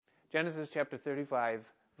Genesis chapter 35,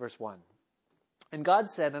 verse 1. And God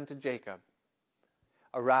said unto Jacob,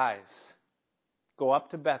 Arise, go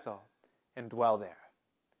up to Bethel, and dwell there.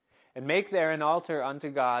 And make there an altar unto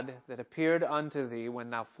God that appeared unto thee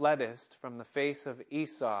when thou fleddest from the face of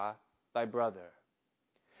Esau thy brother.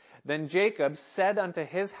 Then Jacob said unto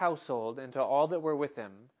his household and to all that were with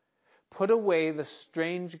him, Put away the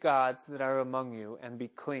strange gods that are among you, and be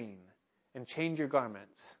clean, and change your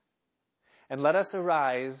garments. And let us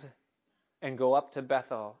arise and go up to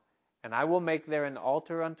Bethel, and I will make there an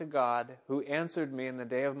altar unto God, who answered me in the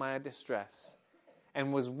day of my distress,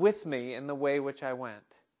 and was with me in the way which I went.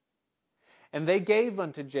 And they gave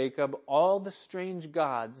unto Jacob all the strange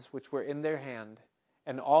gods which were in their hand,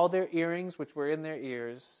 and all their earrings which were in their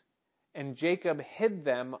ears. And Jacob hid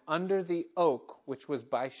them under the oak which was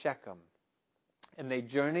by Shechem. And they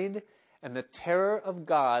journeyed, and the terror of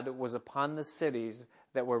God was upon the cities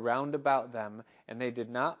that were round about them, and they did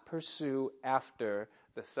not pursue after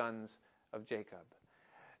the sons of Jacob.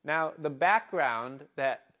 Now, the background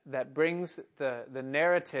that brings the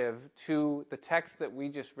narrative to the text that we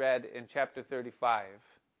just read in chapter 35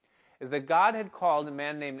 is that God had called a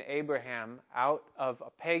man named Abraham out of a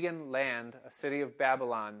pagan land, a city of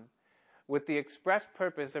Babylon, with the express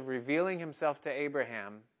purpose of revealing himself to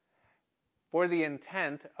Abraham for the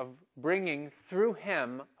intent of bringing through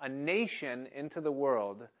him a nation into the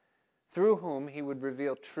world through whom he would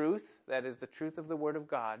reveal truth, that is the truth of the Word of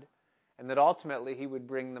God, and that ultimately he would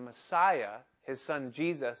bring the Messiah, his son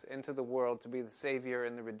Jesus, into the world to be the Savior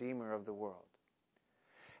and the Redeemer of the world.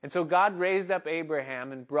 And so God raised up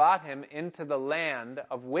Abraham and brought him into the land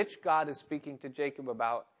of which God is speaking to Jacob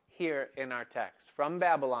about here in our text, from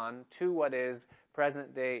Babylon to what is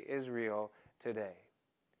present-day Israel today.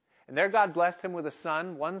 And there God blessed him with a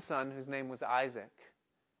son, one son, whose name was Isaac.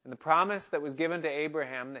 And the promise that was given to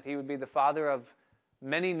Abraham that he would be the father of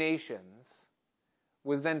many nations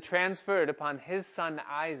was then transferred upon his son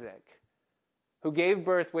Isaac, who gave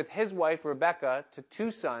birth with his wife Rebekah to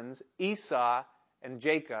two sons, Esau and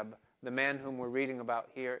Jacob, the man whom we're reading about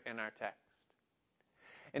here in our text.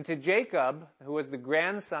 And to Jacob, who was the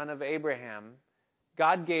grandson of Abraham,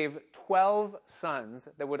 God gave 12 sons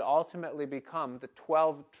that would ultimately become the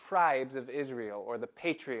 12 tribes of Israel, or the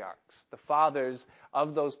patriarchs, the fathers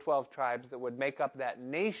of those 12 tribes that would make up that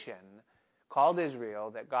nation called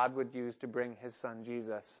Israel that God would use to bring his son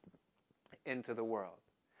Jesus into the world.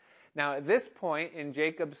 Now, at this point in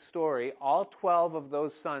Jacob's story, all 12 of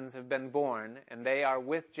those sons have been born, and they are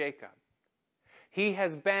with Jacob. He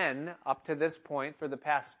has been, up to this point, for the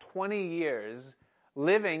past 20 years,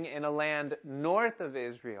 living in a land north of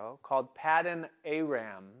Israel called Paddan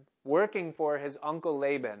Aram, working for his uncle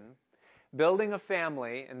Laban, building a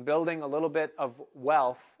family and building a little bit of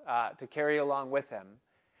wealth to carry along with him.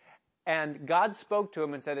 And God spoke to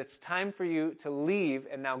him and said, it's time for you to leave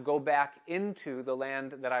and now go back into the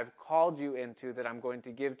land that I've called you into, that I'm going to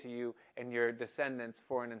give to you and your descendants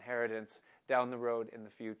for an inheritance down the road in the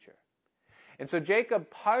future. And so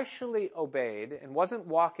Jacob partially obeyed and wasn't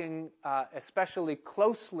walking especially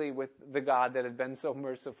closely with the God that had been so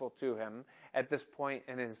merciful to him at this point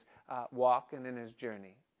in his walk and in his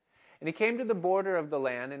journey. And he came to the border of the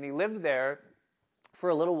land, and he lived there for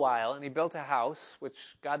a little while, and he built a house, which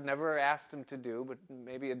God never asked him to do, but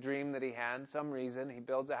maybe a dream that he had, some reason. He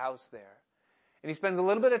builds a house there. And he spends a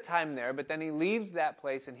little bit of time there, but then he leaves that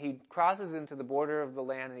place, and he crosses into the border of the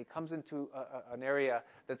land, and he comes into an area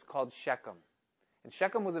that's called Shechem. And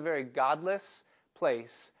Shechem was a very godless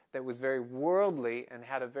place that was very worldly and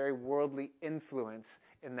had a very worldly influence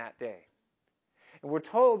in that day. And we're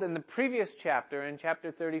told in the previous chapter, in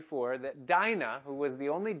chapter 34, that Dinah, who was the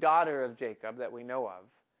only daughter of Jacob that we know of,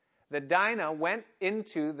 that Dinah went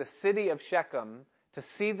into the city of Shechem to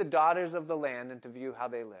see the daughters of the land and to view how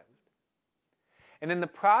they lived. And in the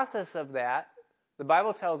process of that, the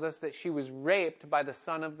Bible tells us that she was raped by the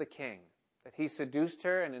son of the king, that he seduced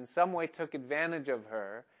her and in some way took advantage of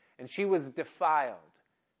her, and she was defiled.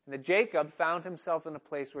 And that Jacob found himself in a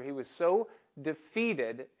place where he was so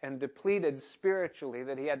defeated and depleted spiritually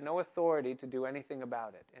that he had no authority to do anything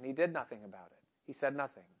about it. And he did nothing about it. He said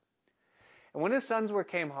nothing. And when his sons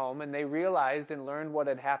came home and they realized and learned what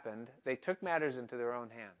had happened, they took matters into their own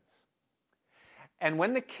hands. And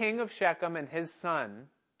when the king of Shechem and his son,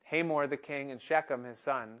 Hamor the king and Shechem his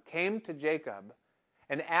son, came to Jacob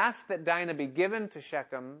and asked that Dinah be given to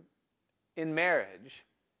Shechem in marriage,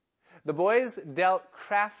 the boys dealt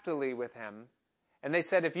craftily with him. And they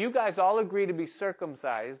said, if you guys all agree to be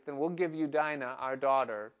circumcised, then we'll give you Dinah, our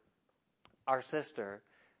daughter, our sister,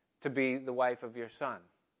 to be the wife of your son.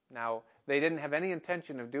 Now, they didn't have any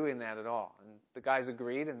intention of doing that at all. And the guys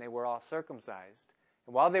agreed, and they were all circumcised.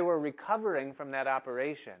 And while they were recovering from that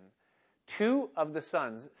operation, two of the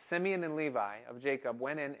sons, Simeon and Levi of Jacob,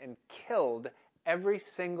 went in and killed every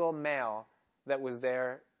single male that was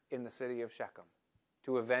there in the city of Shechem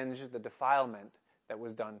to avenge the defilement that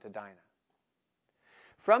was done to Dinah.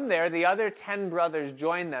 From there, the other 10 brothers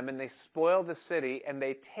join them, and they spoil the city, and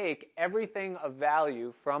they take everything of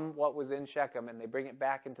value from what was in Shechem, and they bring it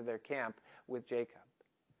back into their camp with Jacob.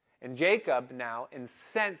 And Jacob, now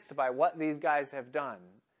incensed by what these guys have done,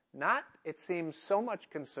 not, it seems, so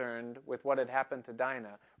much concerned with what had happened to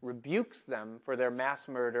Dinah, rebukes them for their mass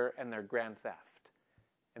murder and their grand theft.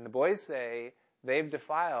 And the boys say, "They've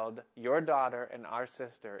defiled your daughter and our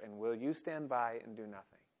sister, and will you stand by and do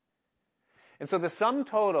nothing?" And so the sum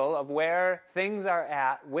total of where things are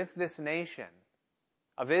at with this nation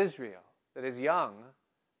of Israel that is young,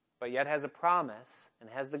 but yet has a promise and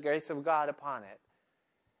has the grace of God upon it,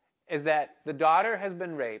 is that the daughter has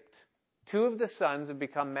been raped, 2 of the sons have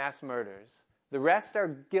become mass murderers, the rest are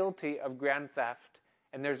guilty of grand theft,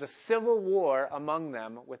 and there's a civil war among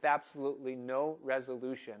them with absolutely no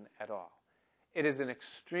resolution at all. It is an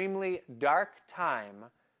extremely dark time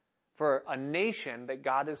for a nation that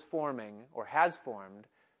God is forming, or has formed,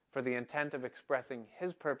 for the intent of expressing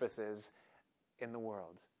His purposes in the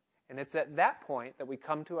world. And it's at that point that we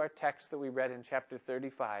come to our text that we read in chapter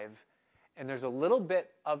 35, and there's a little bit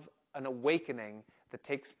of an awakening that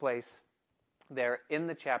takes place there in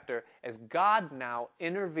the chapter as God now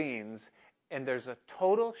intervenes, and there's a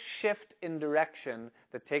total shift in direction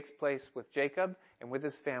that takes place with Jacob and with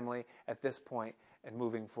his family at this point and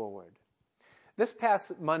moving forward. This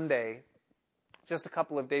past Monday, just a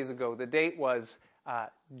couple of days ago, the date was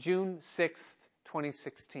June 6th,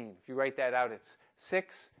 2016. If you write that out, it's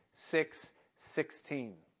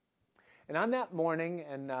 6/6/16. And on that morning,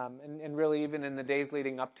 and really even in the days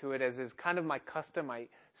leading up to it, as is kind of my custom, I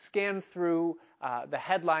scanned through the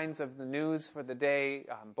headlines of the news for the day,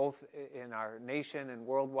 both in our nation and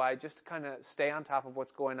worldwide, just to kind of stay on top of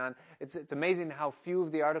what's going on. It's amazing how few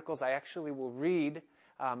of the articles I actually will read,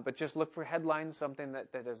 but just look for headlines, something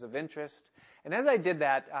that is of interest. And as I did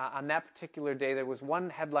that, on that particular day, there was one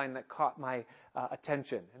headline that caught my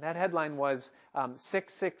attention. And that headline was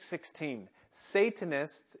 6/6/16.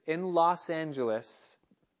 Satanists in Los Angeles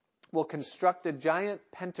will construct a giant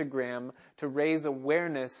pentagram to raise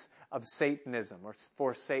awareness of Satanism, or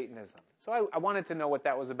for Satanism. So I wanted to know what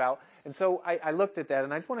that was about. And so I looked at that,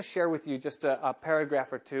 and I just want to share with you just a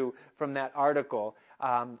paragraph or two from that article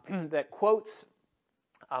that quotes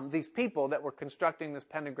these people that were constructing this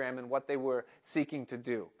pentagram and what they were seeking to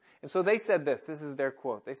do. And so they said this is their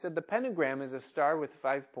quote. They said, "The pentagram is a star with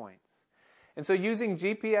 5 points. And so using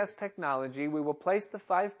GPS technology, we will place the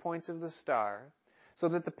 5 points of the star so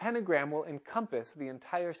that the pentagram will encompass the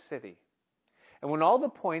entire city. And when all the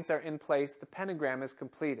points are in place, the pentagram is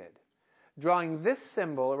completed. Drawing this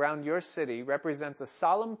symbol around your city represents a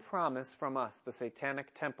solemn promise from us, the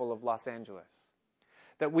Satanic Temple of Los Angeles,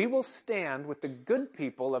 that we will stand with the good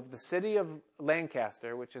people of the city of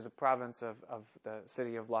Lancaster," which is a province of the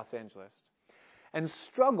city of Los Angeles, "and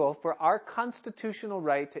struggle for our constitutional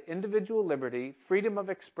right to individual liberty, freedom of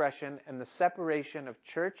expression, and the separation of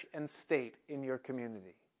church and state in your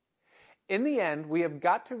community. In the end, we have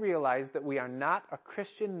got to realize that we are not a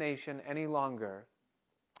Christian nation any longer,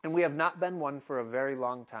 and we have not been one for a very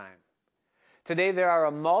long time. Today, there are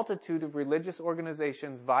a multitude of religious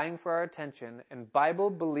organizations vying for our attention, and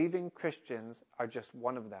Bible-believing Christians are just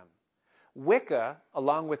one of them. Wicca,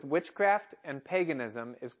 along with witchcraft and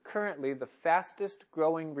paganism, is currently the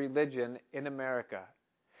fastest-growing religion in America.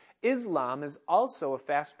 Islam is also a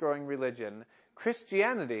fast-growing religion.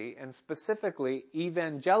 Christianity, and specifically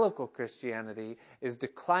evangelical Christianity, is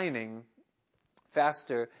declining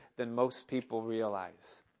faster than most people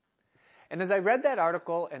realize." And as I read that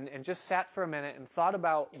article and just sat for a minute and thought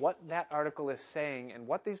about what that article is saying and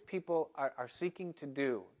what these people are seeking to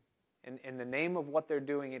do in the name of what they're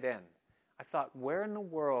doing it in, I thought, where in the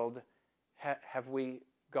world have we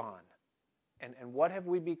gone? And what have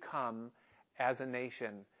we become as a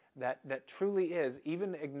nation that truly is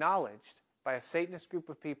even acknowledged by a Satanist group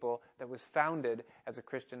of people that was founded as a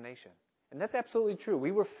Christian nation? And that's absolutely true.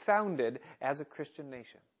 We were founded as a Christian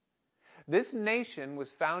nation. This nation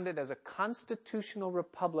was founded as a constitutional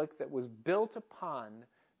republic that was built upon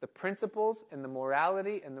the principles and the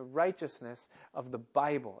morality and the righteousness of the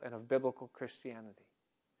Bible and of biblical Christianity.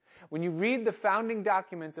 When you read the founding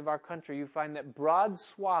documents of our country, you find that broad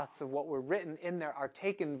swaths of what were written in there are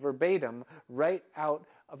taken verbatim right out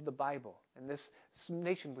of the Bible. And this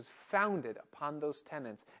nation was founded upon those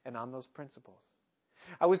tenets and on those principles.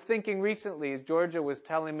 I was thinking recently, as Georgia was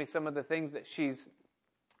telling me some of the things that she's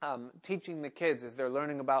teaching the kids as they're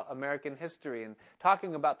learning about American history and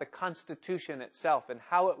talking about the Constitution itself and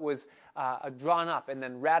how it was drawn up and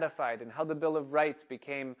then ratified and how the Bill of Rights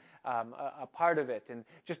became a part of it, and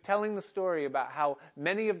just telling the story about how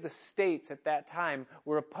many of the states at that time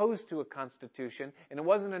were opposed to a Constitution, and it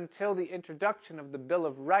wasn't until the introduction of the Bill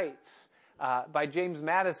of Rights by James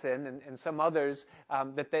Madison and some others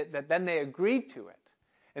that then they agreed to it.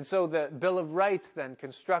 And so the Bill of Rights then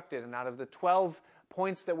constructed, and out of the 12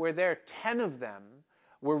 points that were there, 10 of them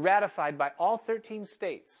were ratified by all 13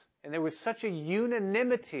 states. And there was such a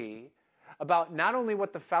unanimity about not only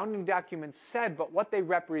what the founding documents said, but what they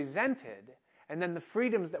represented, and then the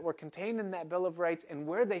freedoms that were contained in that Bill of Rights and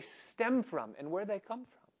where they stem from and where they come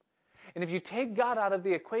from. And if you take God out of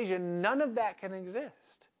the equation, none of that can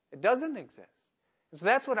exist. It doesn't exist. And so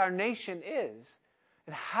that's what our nation is.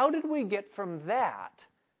 And how did we get from that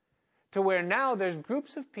to where now there's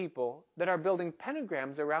groups of people that are building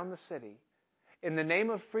pentagrams around the city in the name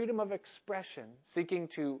of freedom of expression, seeking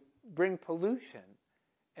to bring pollution,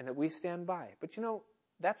 and that we stand by? But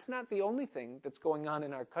that's not the only thing that's going on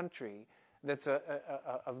in our country that's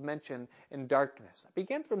of mention in darkness. I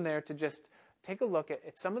began from there to just take a look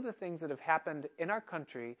at some of the things that have happened in our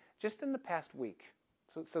country just in the past week.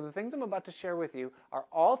 So the things I'm about to share with you are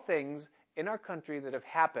all things in our country that have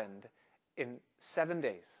happened in 7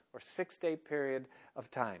 days or 6-day period of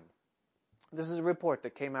time. This is a report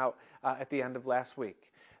that came out at the end of last week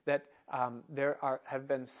that there have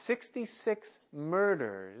been 66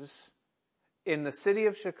 murders in the city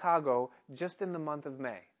of Chicago just in the month of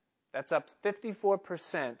May. That's up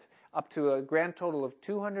 54%, up to a grand total of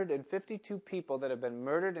 252 people that have been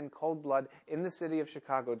murdered in cold blood in the city of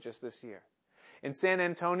Chicago just this year. In San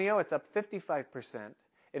Antonio, it's up 55%.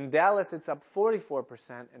 In Dallas, it's up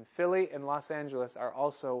 44%, and Philly and Los Angeles are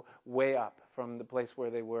also way up from the place where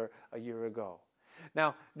they were a year ago.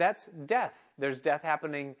 Now, that's death. There's death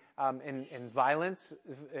happening in violence,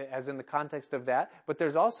 as in the context of that, but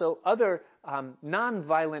there's also other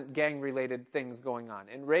non-violent gang-related things going on.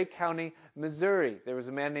 In Ray County, Missouri, there was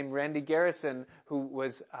a man named Randy Garrison who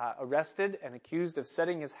was arrested and accused of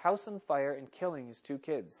setting his house on fire and killing his 2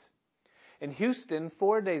 kids. In Houston,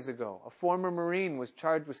 4 days ago, a former Marine was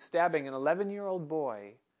charged with stabbing an 11-year-old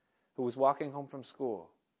boy who was walking home from school.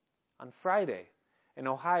 On Friday, in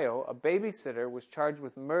Ohio, a babysitter was charged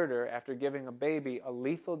with murder after giving a baby a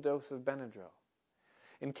lethal dose of Benadryl.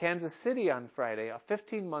 In Kansas City on Friday, a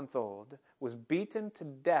 15-month-old was beaten to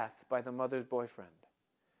death by the mother's boyfriend.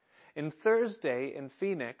 In Thursday, in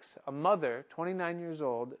Phoenix, a mother, 29 years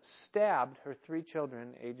old, stabbed her 3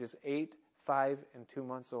 children, ages 8, 5, and 2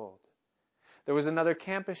 months old. There was another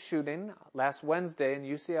campus shooting last Wednesday in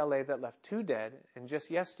UCLA that left 2 dead, and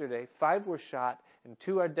just yesterday, 5 were shot and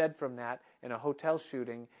 2 are dead from that in a hotel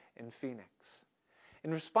shooting in Phoenix.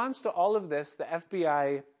 In response to all of this, the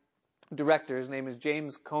FBI director, his name is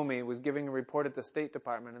James Comey, was giving a report at the State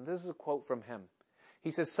Department, and this is a quote from him.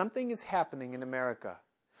 He says, "Something is happening in America.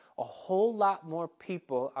 A whole lot more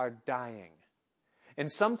people are dying. In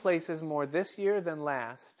some places more this year than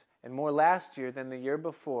last, and more last year than the year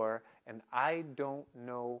before, and I don't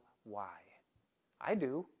know why." I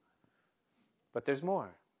do. But there's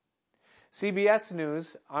more. CBS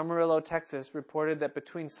News, Amarillo, Texas, reported that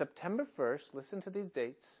between September 1st, listen to these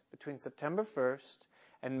dates, between September 1st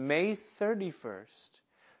and May 31st,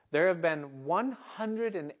 there have been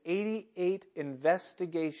 188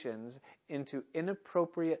 investigations into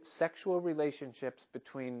inappropriate sexual relationships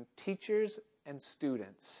between teachers and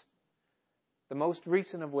students. The most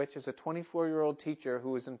recent of which is a 24-year-old teacher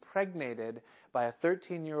who was impregnated by a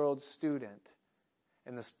 13-year-old student.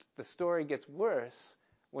 And the story gets worse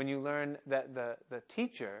when you learn that the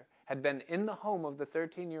teacher had been in the home of the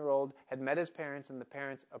 13-year-old, had met his parents, and the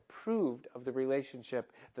parents approved of the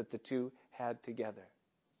relationship that the two had together.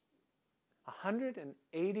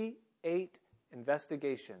 188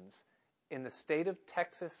 investigations in the state of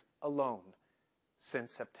Texas alone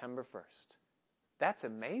since September 1st. That's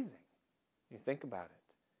amazing. You think about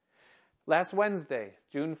it. Last Wednesday,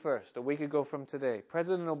 June 1st, a week ago from today,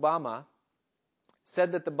 President Obama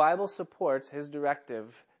said that the Bible supports his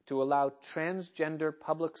directive to allow transgender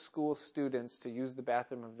public school students to use the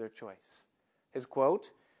bathroom of their choice. His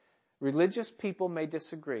quote, "Religious people may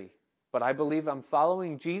disagree, but I believe I'm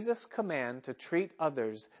following Jesus' command to treat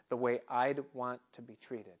others the way I'd want to be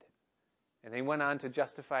treated." And he went on to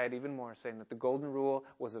justify it even more, saying that the Golden Rule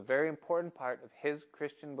was a very important part of his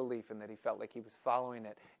Christian belief and that he felt like he was following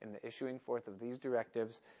it in the issuing forth of these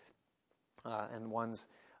directives and ones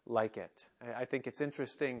like it. I think it's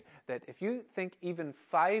interesting that if you think even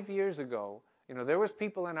 5 years ago, there was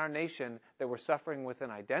people in our nation that were suffering with an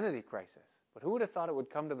identity crisis. But who would have thought it would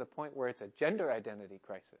come to the point where it's a gender identity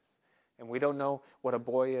crisis? And we don't know what a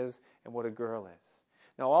boy is and what a girl is.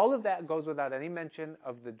 Now, all of that goes without any mention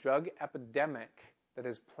of the drug epidemic that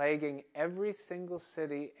is plaguing every single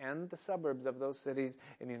city and the suburbs of those cities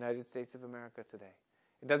in the United States of America today.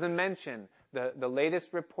 It doesn't mention the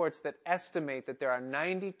latest reports that estimate that there are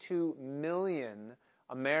 92 million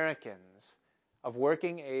Americans of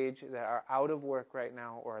working age that are out of work right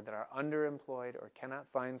now, or that are underemployed, or cannot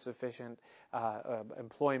find sufficient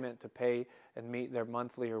employment to pay and meet their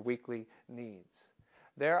monthly or weekly needs.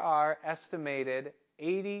 There are estimated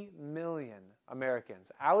 80 million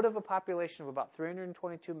Americans out of a population of about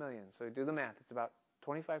 322 million. So do the math, it's about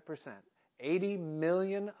 25%. 80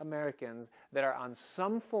 million Americans that are on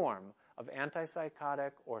some form of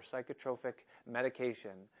antipsychotic or psychotropic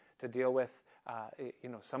medication to deal with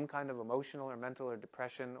some kind of emotional or mental or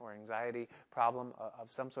depression or anxiety problem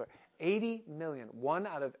of some sort. 80 million. 1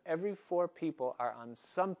 out of every 4 people are on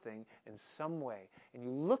something in some way. And you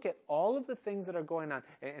look at all of the things that are going on,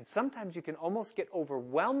 and sometimes you can almost get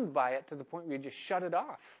overwhelmed by it to the point where you just shut it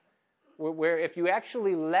off. Where if you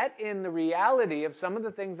actually let in the reality of some of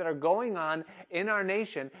the things that are going on in our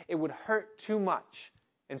nation, it would hurt too much.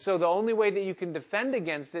 And so the only way that you can defend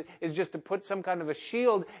against it is just to put some kind of a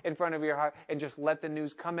shield in front of your heart and just let the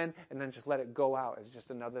news come in and then just let it go out as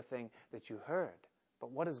just another thing that you heard.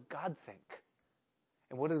 But what does God think?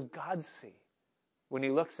 And what does God see when He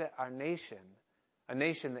looks at our nation, a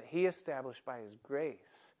nation that He established by His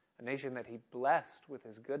grace, a nation that He blessed with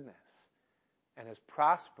His goodness and has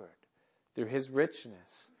prospered through His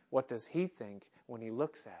richness? What does He think when He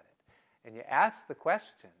looks at it? And you ask the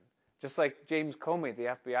question, just like James Comey,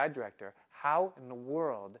 the FBI director, how in the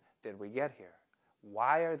world did we get here?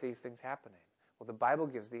 Why are these things happening? Well, the Bible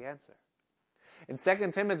gives the answer. In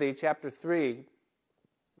 2 Timothy chapter 3,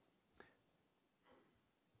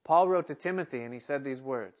 Paul wrote to Timothy and he said these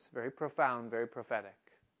words, very profound, very prophetic.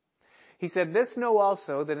 He said, "This know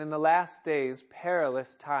also that in the last days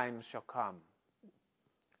perilous times shall come.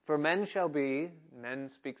 For men shall be," men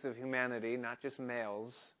speaks of humanity, not just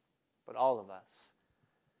males, but all of us.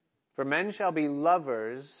 "For men shall be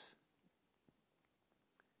lovers,"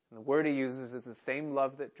 and the word he uses is the same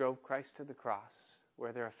love that drove Christ to the cross,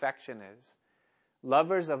 where their affection is.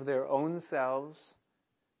 "Lovers of their own selves,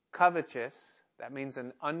 covetous," that means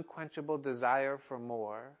an unquenchable desire for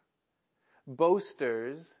more.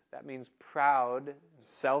 "Boasters," that means proud and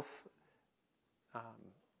self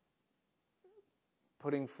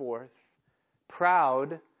putting forth.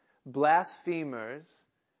 "Proud," "blasphemers,"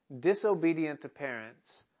 "disobedient to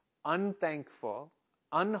parents," "unthankful,"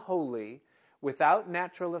 "unholy," "without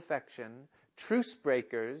natural affection," "truce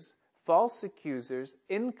breakers," "false accusers,"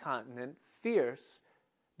 "incontinent," "fierce,"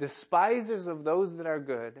 "despisers of those that are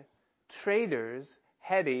good," "traitors,"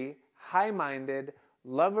 "heady," "high-minded,"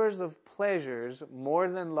 "lovers of pleasures more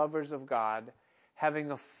than lovers of God," "having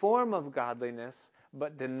a form of godliness,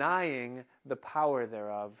 but denying the power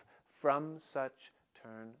thereof. From such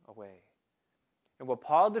turn away." And what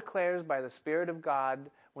Paul declares by the Spirit of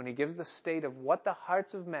God when he gives the state of what the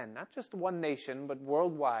hearts of men, not just one nation, but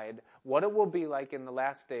worldwide, what it will be like in the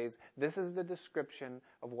last days, this is the description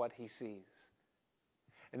of what he sees.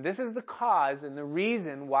 And this is the cause and the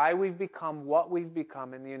reason why we've become what we've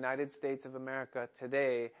become in the United States of America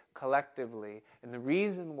today, collectively, and the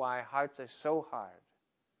reason why hearts are so hard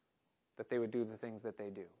that they would do the things that they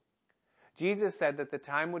do. Jesus said that the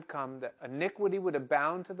time would come that iniquity would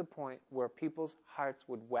abound to the point where people's hearts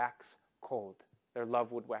would wax cold. Their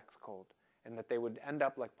love would wax cold. And that they would end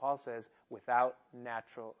up, like Paul says, without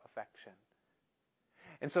natural affection.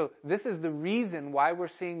 And so this is the reason why we're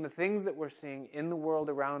seeing the things that we're seeing in the world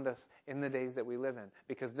around us in the days that we live in.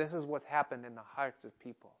 Because this is what's happened in the hearts of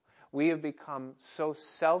people. We have become so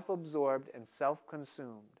self-absorbed and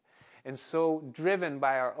self-consumed and so driven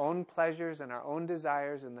by our own pleasures and our own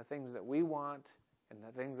desires and the things that we want and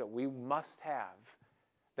the things that we must have,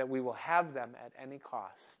 that we will have them at any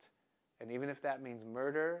cost. And even if that means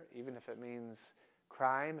murder, even if it means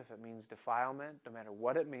crime, if it means defilement, no matter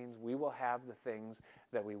what it means, we will have the things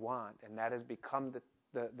that we want. And that has become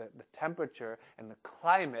the temperature and the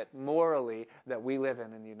climate morally that we live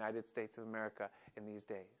in the United States of America in these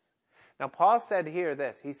days. Now, Paul said here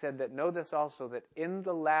this. He said that, "Know this also, that in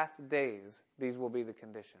the last days, these will be the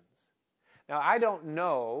conditions." Now, I don't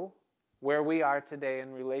know where we are today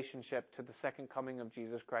in relationship to the second coming of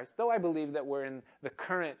Jesus Christ, though I believe that we're in the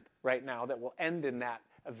current right now that will end in that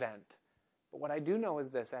event. But what I do know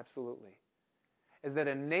is this, absolutely, is that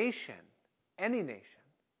a nation, any nation,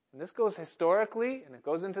 and this goes historically and it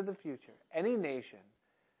goes into the future, any nation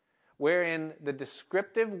wherein the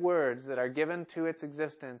descriptive words that are given to its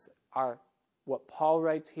existence are what Paul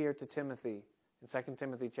writes here to Timothy in 2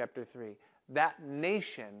 Timothy chapter 3, that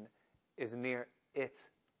nation is near its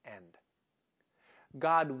end.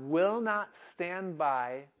 God will not stand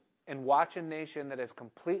by and watch a nation that has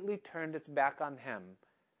completely turned its back on him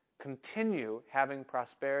continue having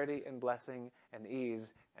prosperity and blessing and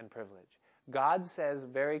ease and privilege. God says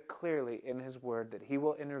very clearly in his word that he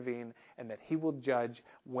will intervene and that he will judge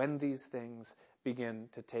when these things begin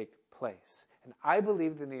to take place. And I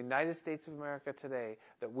believe that in the United States of America today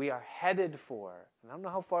that we are headed for, and I don't know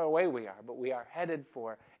how far away we are, but we are headed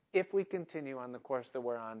for, if we continue on the course that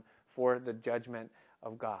we're on, for the judgment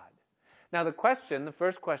of God. Now the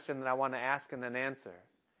first question that I want to ask and then answer,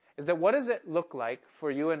 is that what does it look like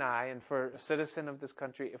for you and I and for a citizen of this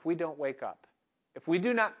country if we don't wake up? If we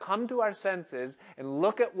do not come to our senses and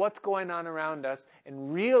look at what's going on around us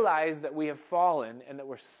and realize that we have fallen and that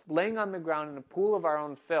we're laying on the ground in a pool of our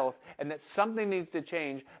own filth and that something needs to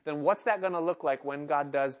change, then what's that going to look like when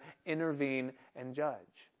God does intervene and judge?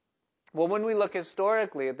 Well, when we look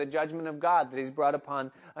historically at the judgment of God that he's brought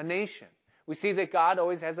upon a nation, we see that God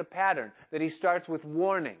always has a pattern, that he starts with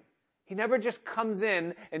warning. He never just comes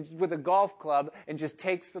in and with a golf club and just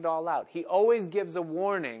takes it all out. He always gives a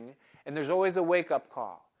warning, and there's always a wake-up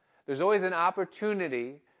call. There's always an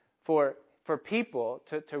opportunity for people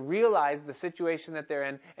to realize the situation that they're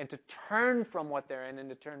in and to turn from what they're in and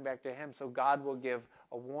to turn back to him. So God will give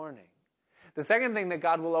a warning. The second thing that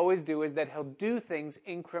God will always do is that he'll do things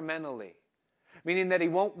incrementally. Meaning that he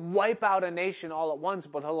won't wipe out a nation all at once,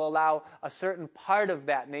 but he'll allow a certain part of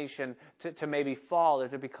that nation to maybe fall or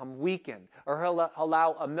to become weakened. Or he'll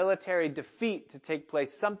allow a military defeat to take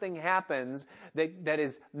place. Something happens that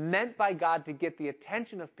is meant by God to get the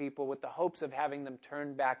attention of people with the hopes of having them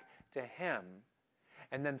turn back to him.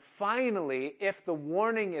 And then finally, if the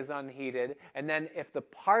warning is unheeded, and then if the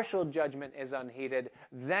partial judgment is unheeded,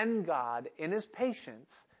 then God, in his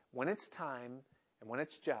patience, when it's time and when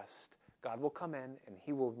it's just, God will come in and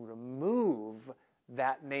he will remove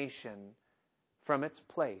that nation from its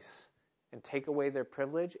place and take away their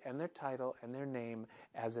privilege and their title and their name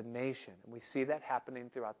as a nation. And we see that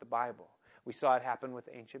happening throughout the Bible. We saw it happen with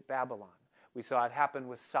ancient Babylon. We saw it happen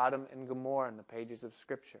with Sodom and Gomorrah in the pages of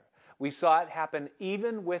Scripture. We saw it happen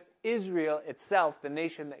even with Israel itself, the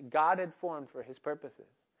nation that God had formed for his purposes.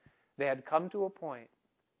 They had come to a point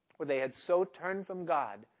where they had so turned from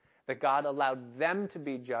God that God allowed them to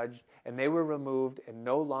be judged, and they were removed, and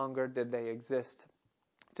no longer did they exist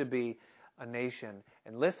to be a nation.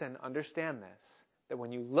 And listen, understand this, that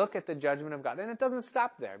when you look at the judgment of God, and it doesn't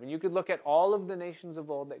stop there. I mean, you could look at all of the nations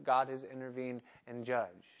of old that God has intervened and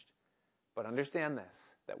judged. But understand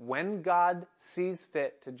this, that when God sees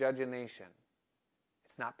fit to judge a nation,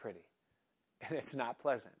 it's not pretty, and it's not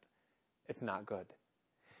pleasant. It's not good.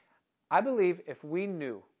 I believe if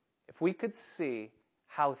we could see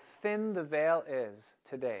how thin the veil is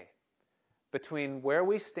today between where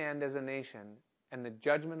we stand as a nation and the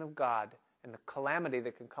judgment of God and the calamity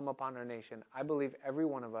that can come upon our nation, I believe every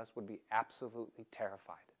one of us would be absolutely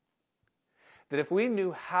terrified. That if we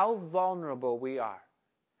knew how vulnerable we are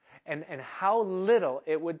and how little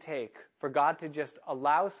it would take for God to just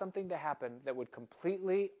allow something to happen that would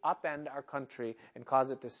completely upend our country and cause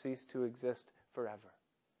it to cease to exist forever.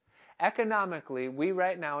 Economically, we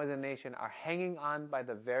right now as a nation are hanging on by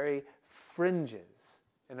the very fringes.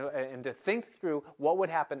 And to think through what would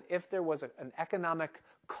happen if there was an economic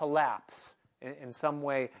collapse in some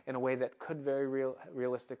way, in a way that could very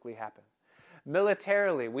realistically happen.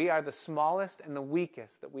 Militarily, we are the smallest and the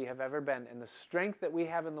weakest that we have ever been. And the strength that we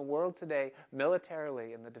have in the world today,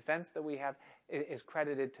 militarily, and the defense that we have is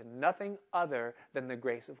credited to nothing other than the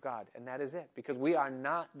grace of God. And that is it. Because we are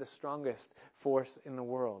not the strongest force in the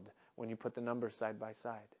world when you put the numbers side by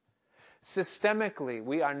side. Systemically,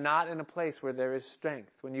 we are not in a place where there is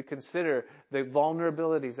strength. When you consider the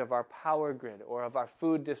vulnerabilities of our power grid or of our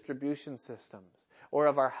food distribution systems or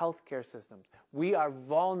of our healthcare systems, we are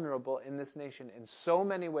vulnerable in this nation in so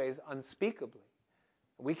many ways unspeakably.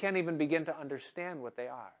 We can't even begin to understand what they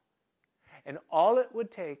are. And all it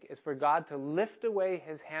would take is for God to lift away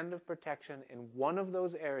his hand of protection in one of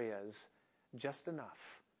those areas just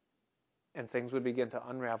enough, and things would begin to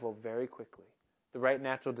unravel very quickly. The right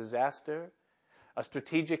natural disaster, a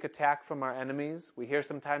strategic attack from our enemies. We hear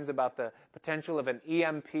sometimes about the potential of an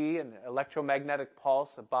EMP, an electromagnetic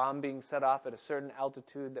pulse, a bomb being set off at a certain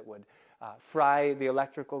altitude that would fry the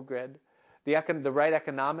electrical grid. The right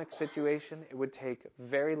economic situation, it would take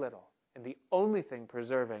very little. And the only thing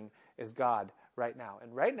preserving is God right now.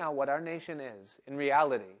 And right now, what our nation is, in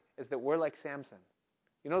reality, is that we're like Samson.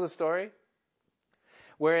 You know the story?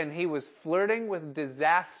 Wherein he was flirting with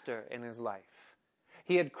disaster in his life.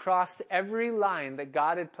 He had crossed every line that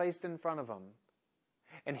God had placed in front of him.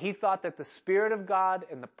 And he thought that the Spirit of God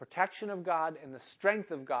and the protection of God and the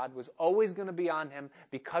strength of God was always going to be on him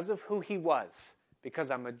because of who he was.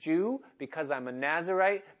 Because I'm a Jew, because I'm a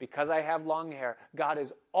Nazarite, because I have long hair, God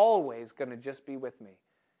is always going to just be with me.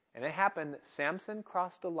 And it happened that Samson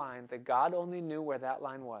crossed a line that God only knew where that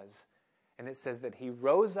line was. And it says that he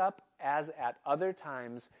rose up as at other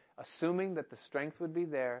times, assuming that the strength would be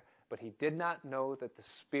there, but he did not know that the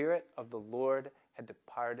Spirit of the Lord had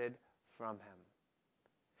departed from him.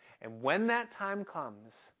 And when that time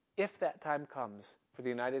comes, if that time comes for the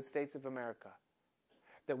United States of America,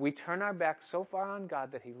 that we turn our back so far on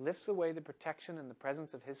God that he lifts away the protection and the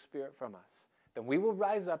presence of his Spirit from us, then we will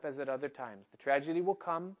rise up as at other times. The tragedy will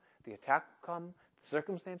come, the attack will come, the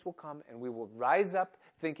circumstance will come, and we will rise up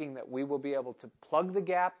thinking that we will be able to plug the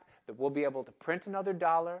gap, that we'll be able to print another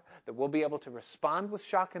dollar, that we'll be able to respond with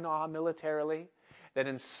shock and awe militarily, that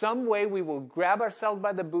in some way we will grab ourselves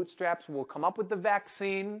by the bootstraps, we'll come up with the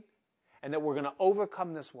vaccine, and that we're going to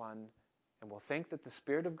overcome this one, and we'll think that the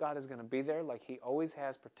Spirit of God is going to be there like he always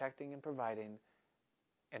has, protecting and providing,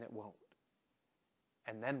 and it won't.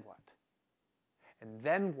 And then what? And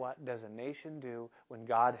then what does a nation do when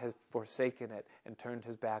God has forsaken it and turned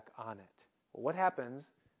his back on it? Well, what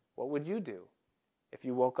happens? What would you do if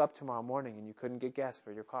you woke up tomorrow morning and you couldn't get gas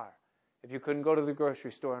for your car? If you couldn't go to the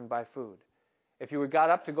grocery store and buy food? If you got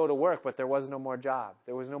up to go to work, but there was no more job,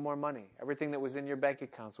 there was no more money, everything that was in your bank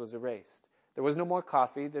accounts was erased. There was no more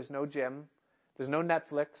coffee, there's no gym, there's no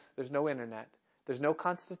Netflix, there's no internet, there's no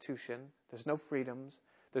constitution, there's no freedoms,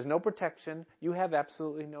 there's no protection, you have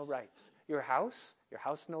absolutely no rights. Your house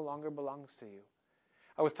no longer belongs to you.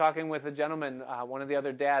 I was talking with a gentleman, one of the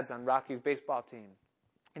other dads on Rocky's baseball team,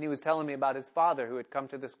 and he was telling me about his father who had come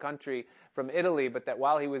to this country from Italy, but that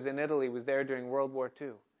while he was in Italy was there during World War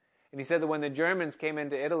II. And he said that when the Germans came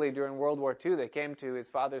into Italy during World War II, they came to his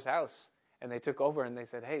father's house, and they took over, and they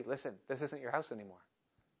said, hey, listen, this isn't your house anymore.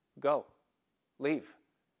 Go. Leave.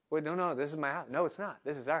 Wait, no, this is my house. No, it's not.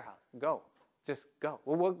 This is our house. Go. Just go.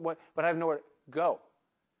 Well, what? But I have nowhere. Go.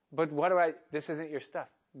 But this isn't your stuff.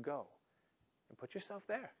 Go. And put yourself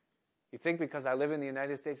there. You think because I live in the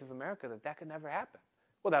United States of America that could never happen.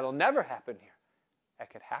 Well, that'll never happen here.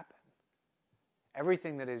 That could happen.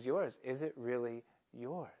 Everything that is yours, is it really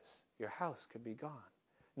yours? Your house could be gone.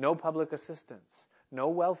 No public assistance, no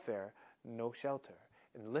welfare, no shelter.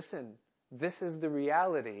 And listen, this is the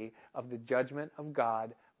reality of the judgment of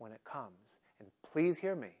God when it comes. And please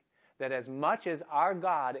hear me, that as much as our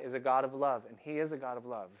God is a God of love, and he is a God of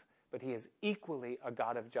love, but he is equally a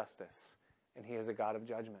God of justice, and he is a God of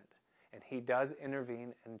judgment. And he does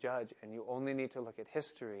intervene and judge, and you only need to look at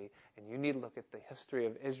history, and you need to look at the history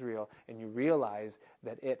of Israel, and you realize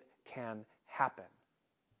that it can happen.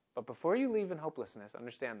 But before you leave in hopelessness,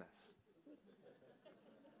 understand this.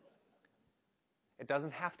 It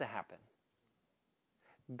doesn't have to happen.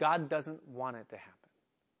 God doesn't want it to happen.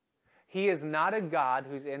 He is not a God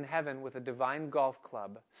who's in heaven with a divine golf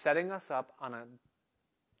club, setting us up on a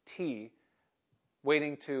tee,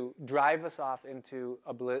 waiting to drive us off into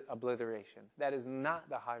obliteration. That is not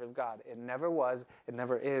the heart of God. It never was, it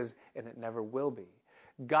never is, and it never will be.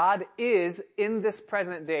 God is, in this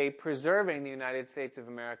present day, preserving the United States of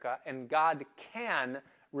America, and God can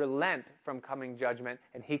relent from coming judgment,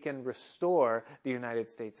 and he can restore the United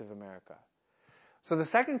States of America. So the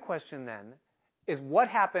second question then is, what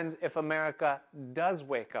happens if America does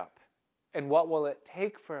wake up? And what will it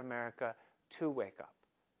take for America to wake up?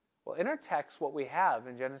 Well, in our text, what we have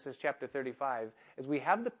in Genesis chapter 35 is we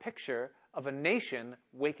have the picture of a nation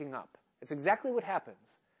waking up. It's exactly what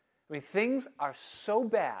happens. I mean, things are so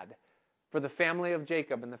bad for the family of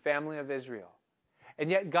Jacob and the family of Israel. And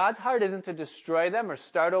yet God's heart isn't to destroy them or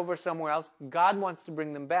start over somewhere else. God wants to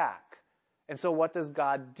bring them back. And so what does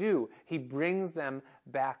God do? He brings them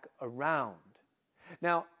back around.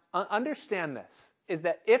 Now, understand this, is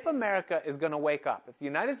that if America is going to wake up, if the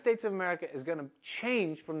United States of America is going to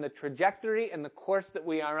change from the trajectory and the course that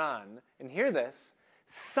we are on, and hear this,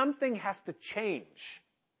 something has to change.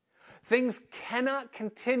 Things cannot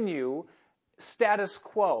continue status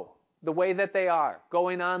quo, the way that they are,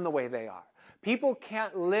 going on the way they are. People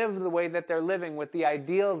can't live the way that they're living with the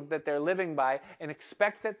ideals that they're living by and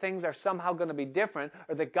expect that things are somehow going to be different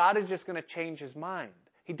or that God is just going to change his mind.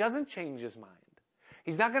 He doesn't change his mind.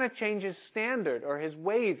 He's not going to change his standard or his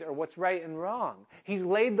ways or what's right and wrong. He's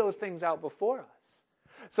laid those things out before us.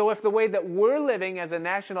 So if the way that we're living as a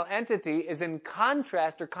national entity is in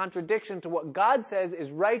contrast or contradiction to what God says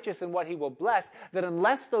is righteous and what he will bless, that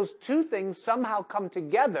unless those two things somehow come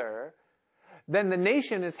together, then the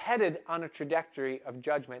nation is headed on a trajectory of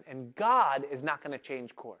judgment, and God is not going to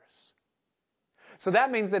change course. So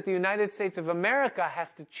that means that the United States of America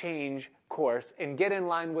has to change course and get in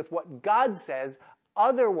line with what God says.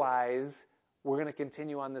 Otherwise, we're going to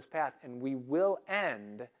continue on this path, and we will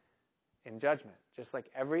end in judgment, just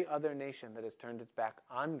like every other nation that has turned its back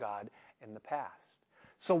on God in the past.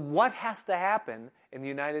 So what has to happen in the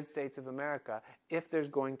United States of America if there's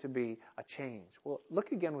going to be a change? Well,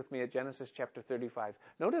 look again with me at Genesis chapter 35.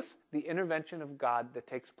 Notice the intervention of God that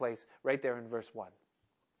takes place right there in verse 1.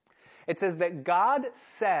 It says that God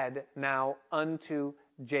said now unto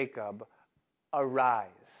Jacob,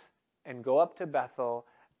 arise and go up to Bethel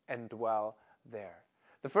and dwell there.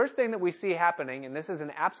 The first thing that we see happening, and this is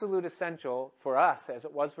an absolute essential for us as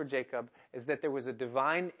it was for Jacob, is that there was a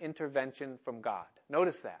divine intervention from God.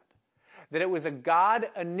 Notice that. That it was a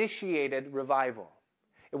God-initiated revival.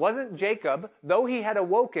 It wasn't Jacob, though he had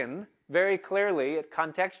awoken very clearly,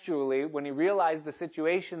 contextually, when he realized the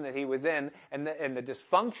situation that he was in and the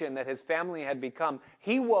dysfunction that his family had become,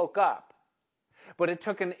 he woke up. But it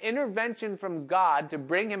took an intervention from God to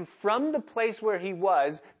bring him from the place where he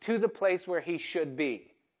was to the place where he should be.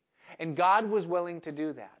 And God was willing to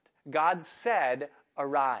do that. God said,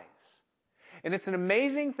 arise. And it's an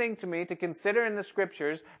amazing thing to me to consider in the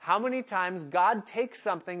Scriptures how many times God takes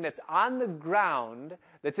something that's on the ground,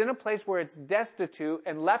 that's in a place where it's destitute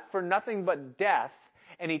and left for nothing but death,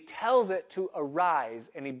 and He tells it to arise,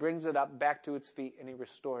 and He brings it up back to its feet, and He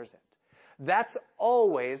restores it. That's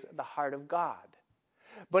always the heart of God.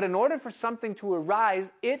 But in order for something to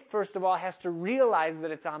arise, it first of all has to realize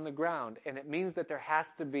that it's on the ground. And it means that there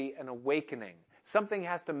has to be an awakening. Something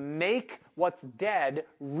has to make what's dead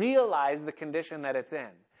realize the condition that it's in.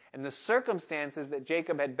 And the circumstances that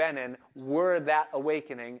Jacob had been in were that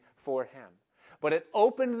awakening for him. But it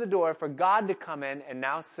opened the door for God to come in and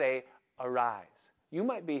now say, arise. You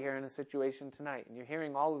might be here in a situation tonight, and you're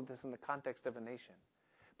hearing all of this in the context of a nation.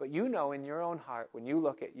 But you know in your own heart, when you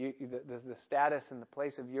look at the status and the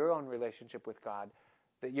place of your own relationship with God,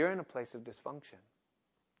 that you're in a place of dysfunction.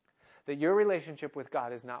 That your relationship with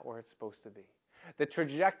God is not where it's supposed to be. The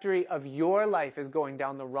trajectory of your life is going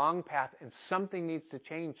down the wrong path, and something needs to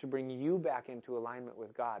change to bring you back into alignment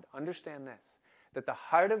with God. Understand this, that the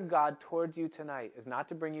heart of God towards you tonight is not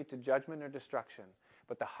to bring you to judgment or destruction,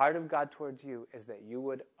 but the heart of God towards you is that you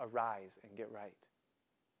would arise and get right.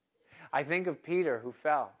 I think of Peter, who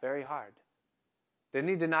fell very hard. Then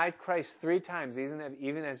he denied Christ 3 times,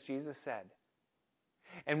 even as Jesus said.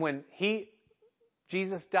 And when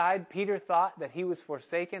Jesus died, Peter thought that he was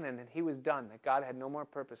forsaken and that he was done, that God had no more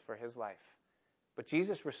purpose for his life. But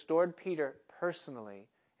Jesus restored Peter personally.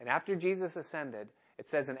 And after Jesus ascended, it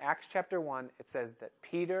says in Acts chapter 1, it says that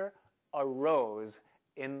Peter arose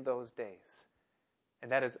in those days.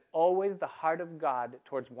 And that is always the heart of God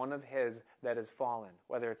towards one of His that has fallen,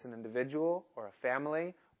 whether it's an individual or a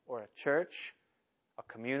family or a church, a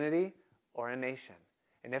community or a nation.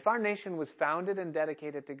 And if our nation was founded and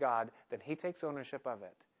dedicated to God, then He takes ownership of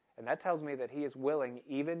it. And that tells me that He is willing,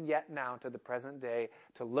 even yet now to the present day,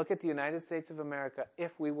 to look at the United States of America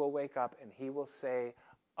if we will wake up, and He will say,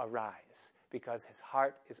 arise, because His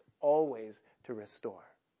heart is always to restore.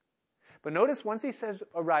 But notice once He says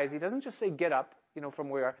arise, He doesn't just say get up, from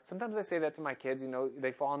where we are. Sometimes I say that to my kids,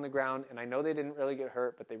 they fall on the ground, and I know they didn't really get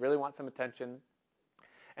hurt, but they really want some attention.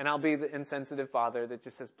 And I'll be the insensitive father that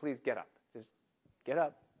just says, please get up. Just get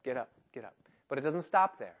up, get up, get up. But it doesn't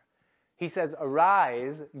stop there. He says,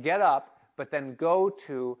 arise, get up, but then go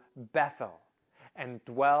to Bethel and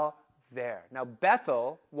dwell there. Now,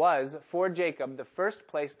 Bethel was, for Jacob, the first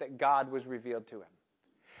place that God was revealed to him.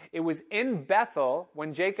 It was in Bethel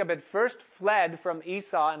when Jacob had first fled from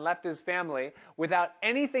Esau and left his family without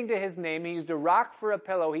anything to his name. He used a rock for a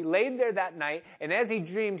pillow. He laid there that night, and as he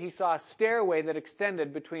dreamed, he saw a stairway that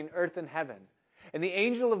extended between earth and heaven. And the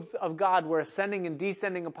angel of God were ascending and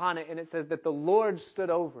descending upon it, and it says that the Lord stood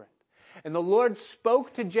over it. And the Lord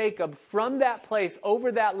spoke to Jacob from that place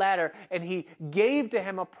over that ladder, and He gave to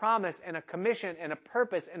him a promise and a commission and a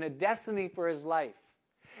purpose and a destiny for his life.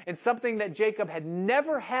 And something that Jacob had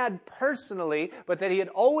never had personally, but that he had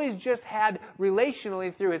always just had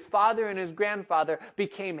relationally through his father and his grandfather,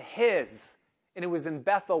 became his. And it was in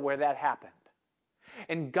Bethel where that happened.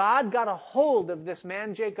 And God got a hold of this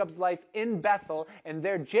man Jacob's life in Bethel, and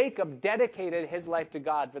there Jacob dedicated his life to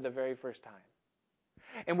God for the very first time.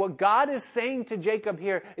 And what God is saying to Jacob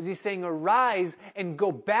here is He's saying, arise and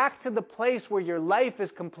go back to the place where your life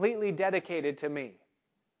is completely dedicated to me.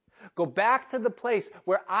 Go back to the place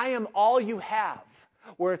where I am all you have,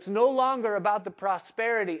 where it's no longer about the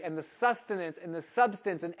prosperity and the sustenance and the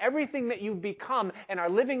substance and everything that you've become and are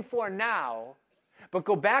living for now, but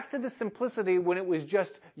go back to the simplicity when it was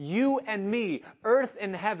just you and me, earth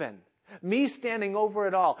and heaven, me standing over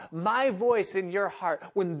it all, my voice in your heart,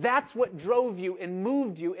 when that's what drove you and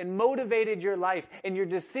moved you and motivated your life and your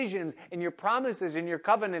decisions and your promises and your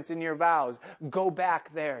covenants and your vows. Go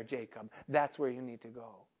back there, Jacob. That's where you need to go.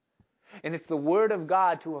 And it's the Word of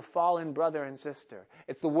God to a fallen brother and sister.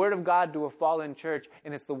 It's the Word of God to a fallen church,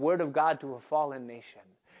 and it's the Word of God to a fallen nation.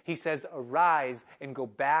 He says, arise and go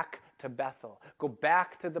back to Bethel. Go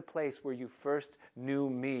back to the place where you first knew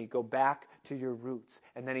me. Go back to your roots.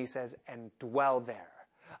 And then he says, and dwell there.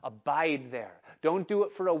 Abide there. Don't do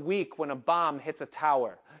it for a week when a bomb hits a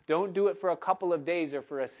tower. Don't do it for a couple of days or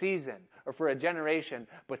for a season or for a generation.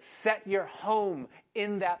 But set your home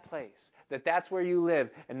in that place. That's where you live,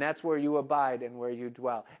 and that's where you abide and where you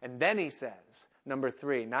dwell. And then he says, number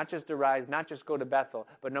 3, not just arise, not just go to Bethel,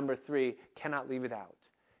 but number 3, cannot leave it out.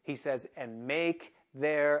 He says, and make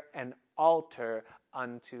there an altar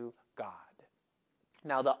unto God.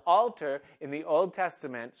 Now, the altar in the Old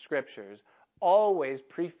Testament scriptures always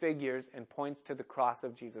prefigures and points to the cross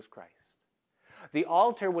of Jesus Christ. The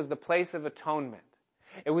altar was the place of atonement.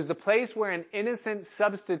 It was the place where an innocent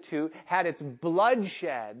substitute had its blood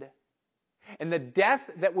shed, and the death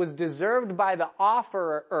that was deserved by the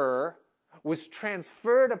offerer was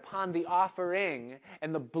transferred upon the offering,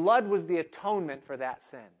 and the blood was the atonement for that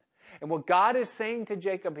sin. And what God is saying to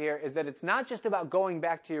Jacob here is that it's not just about going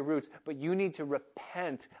back to your roots, but you need to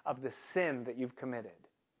repent of the sin that you've committed.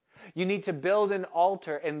 You need to build an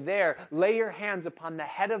altar and there lay your hands upon the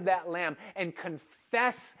head of that lamb and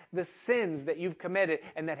confess the sins that you've committed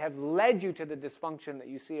and that have led you to the dysfunction that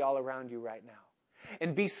you see all around you right now.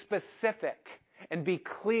 And be specific and be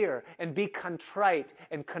clear and be contrite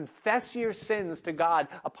and confess your sins to God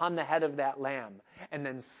upon the head of that lamb and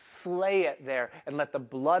then slay it there and let the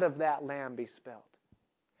blood of that lamb be spilled.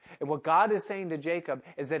 And what God is saying to Jacob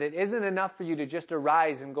is that it isn't enough for you to just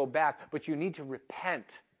arise and go back, but you need to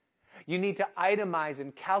repent. You need to itemize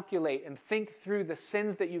and calculate and think through the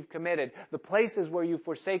sins that you've committed, the places where you've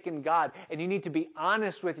forsaken God, and you need to be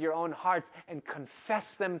honest with your own hearts and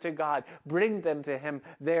confess them to God. Bring them to Him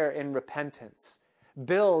there in repentance.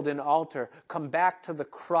 Build an altar. Come back to the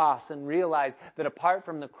cross and realize that apart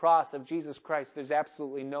from the cross of Jesus Christ, there's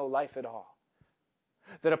absolutely no life at all.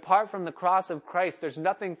 That apart from the cross of Christ, there's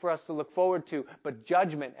nothing for us to look forward to but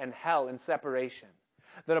judgment and hell and separation.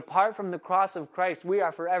 That apart from the cross of Christ, we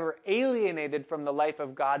are forever alienated from the life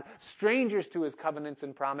of God, strangers to His covenants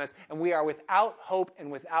and promise, and we are without hope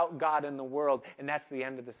and without God in the world. And that's the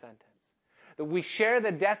end of the sentence. That we share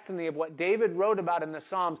the destiny of what David wrote about in the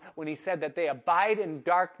Psalms when he said that they abide in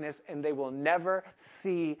darkness and they will never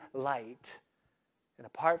see light. And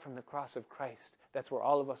apart from the cross of Christ, that's where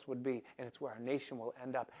all of us would be, and it's where our nation will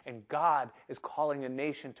end up. And God is calling a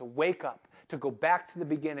nation to wake up, to go back to the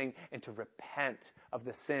beginning, and to repent of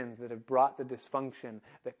the sins that have brought the dysfunction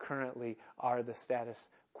that currently are the status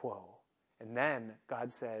quo. And then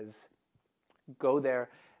God says, go there,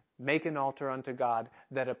 make an altar unto God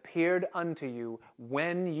that appeared unto you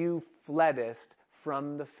when you fleddest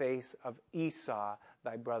from the face of Esau,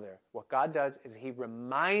 thy brother. What God does is He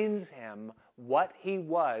reminds him what he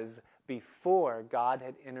was before God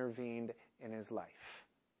had intervened in his life.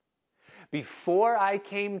 Before I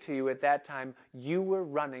came to you at that time, you were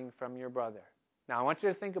running from your brother. Now, I want you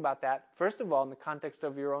to think about that, first of all, in the context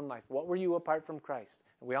of your own life. What were you apart from Christ?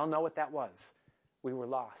 And we all know what that was. We were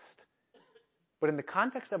lost. But in the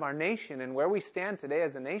context of our nation and where we stand today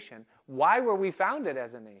as a nation, why were we founded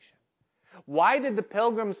as a nation? Why did the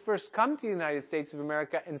Pilgrims first come to the United States of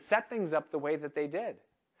America and set things up the way that they did?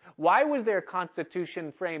 Why was there a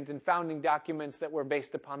constitution framed and founding documents that were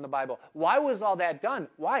based upon the Bible? Why was all that done?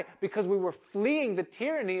 Why? Because we were fleeing the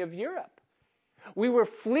tyranny of Europe. We were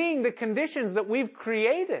fleeing the conditions that we've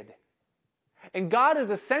created. And God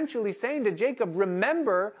is essentially saying to Jacob,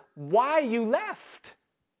 remember why you left.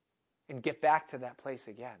 And get back to that place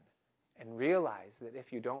again. And realize that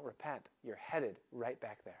if you don't repent, you're headed right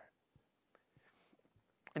back there.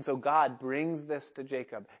 And so God brings this to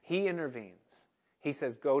Jacob. He intervenes. He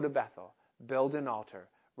says, go to Bethel, build an altar,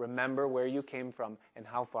 remember where you came from and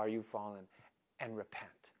how far you've fallen, and repent.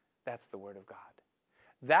 That's the Word of God.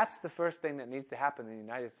 That's the first thing that needs to happen in the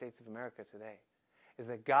United States of America today, is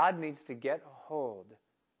that God needs to get a hold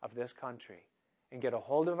of this country and get a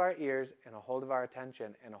hold of our ears and a hold of our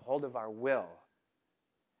attention and a hold of our will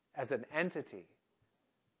as an entity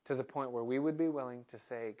to the point where we would be willing to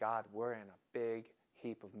say, God, we're in a big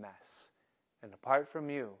heap of mess. And apart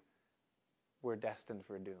from you, we're destined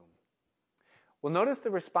for doom. Well, notice the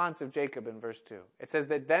response of Jacob in verse 2. It says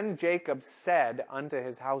that then Jacob said unto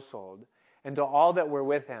his household and to all that were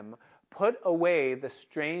with him, put away the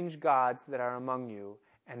strange gods that are among you,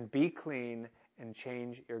 and be clean and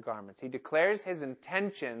change your garments. He declares his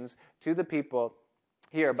intentions to the people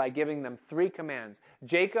here by giving them 3 commands.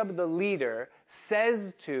 Jacob, the leader,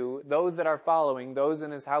 says to those that are following, those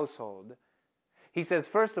in his household, he says,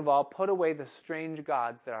 first of all, put away the strange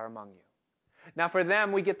gods that are among you. Now for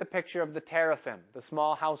them, we get the picture of the teraphim, the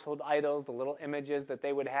small household idols, the little images that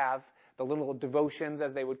they would have, the little devotions,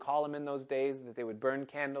 as they would call them in those days, that they would burn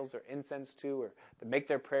candles or incense to, or to make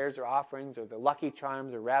their prayers or offerings, or the Lucky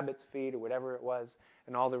Charms or rabbit's feet or whatever it was,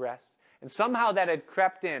 and all the rest. And somehow that had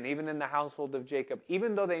crept in, even in the household of Jacob,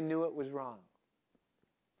 even though they knew it was wrong.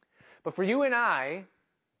 But for you and I,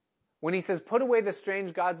 when he says, put away the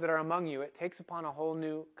strange gods that are among you, it takes upon a whole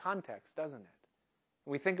new context, doesn't it?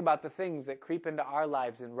 We think about the things that creep into our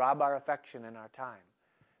lives and rob our affection and our time.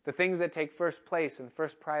 The things that take first place and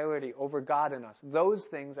first priority over God in us. Those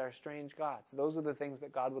things are strange gods. Those are the things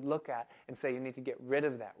that God would look at and say, you need to get rid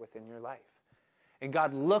of that within your life. And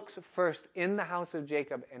God looks first in the house of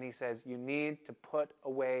Jacob and he says, you need to put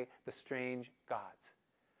away the strange gods.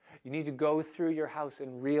 You need to go through your house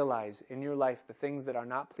and realize in your life the things that are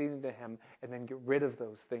not pleasing to him, and then get rid of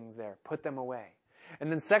those things there. Put them away.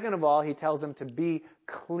 And then second of all, he tells them to be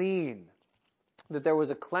clean. That there was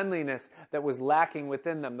a cleanliness that was lacking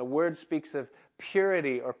within them. The word speaks of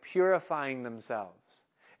purity or purifying themselves.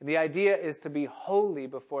 And the idea is to be holy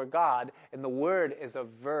before God, and the word is a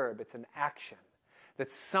verb. It's an action.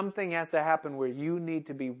 That something has to happen where you need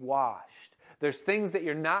to be washed. There's things that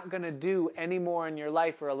you're not going to do anymore in your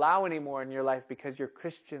life or allow anymore in your life because you're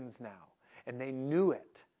Christians now. And they knew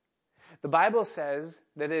it. The Bible says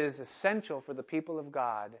that it is essential for the people of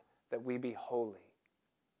God that we be holy.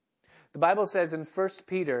 The Bible says in 1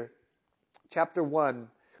 Peter chapter 1,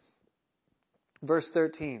 verse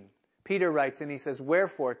 13, Peter writes and he says,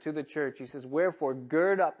 wherefore, to the church, he says, wherefore,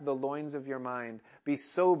 gird up the loins of your mind, be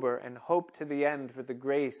sober, and hope to the end for the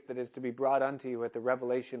grace that is to be brought unto you at the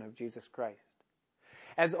revelation of Jesus Christ.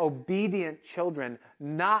 As obedient children,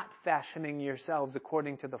 not fashioning yourselves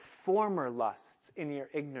according to the former lusts in your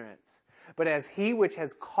ignorance, but as he which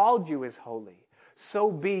has called you is holy,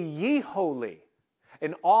 so be ye holy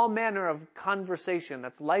in all manner of conversation,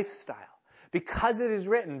 that's lifestyle. Because it is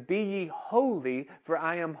written, be ye holy, for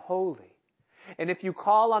I am holy. And if you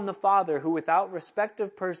call on the Father, who without respect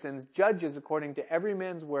of persons judges according to every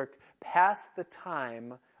man's work, pass the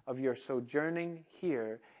time of your sojourning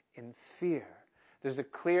here in fear. There's a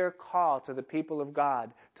clear call to the people of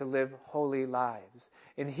God to live holy lives.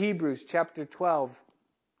 In Hebrews chapter 12,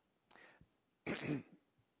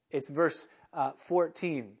 it's verse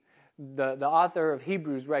 14. The author of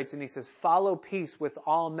Hebrews writes and he says, follow peace with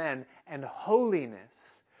all men and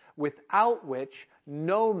holiness, without which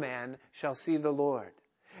no man shall see the Lord.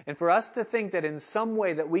 And for us to think that in some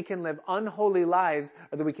way that we can live unholy lives,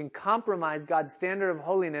 or that we can compromise God's standard of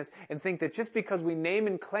holiness and think that just because we name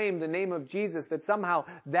and claim the name of Jesus, that somehow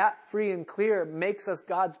that free and clear makes us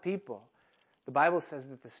God's people. The Bible says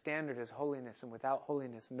that the standard is holiness, and without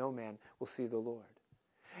holiness no man will see the Lord.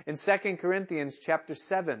 In 2 Corinthians chapter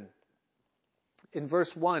 7, in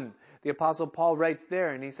verse 1, the Apostle Paul writes there,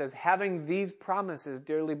 and he says, having these promises,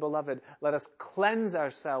 dearly beloved, let us cleanse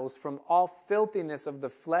ourselves from all filthiness of the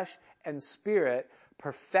flesh and spirit,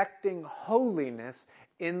 perfecting holiness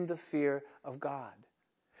in the fear of God.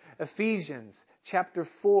 Ephesians chapter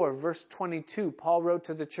 4, verse 22, Paul wrote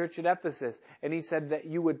to the church at Ephesus, and he said that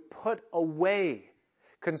you would put away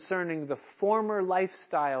concerning the former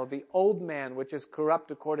lifestyle, the old man, which is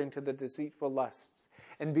corrupt according to the deceitful lusts,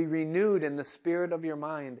 and be renewed in the spirit of your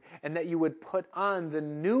mind, and that you would put on the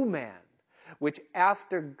new man, which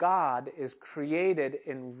after God is created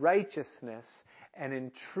in righteousness and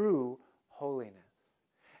in true holiness.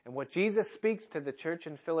 And what Jesus speaks to the church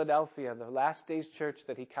in Philadelphia, the last days church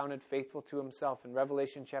that he counted faithful to himself, in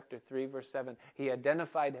Revelation chapter 3, verse 7, he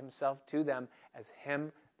identified himself to them as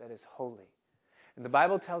him that is holy. And the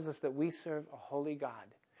Bible tells us that we serve a holy God.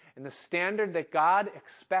 And the standard that God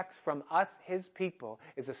expects from us, his people,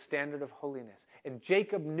 is a standard of holiness. And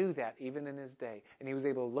Jacob knew that even in his day. And he was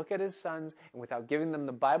able to look at his sons, and without giving them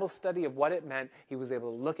the Bible study of what it meant, he was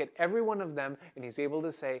able to look at every one of them, and he's able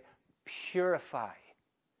to say, purify,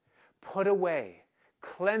 put away,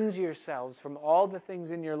 cleanse yourselves from all the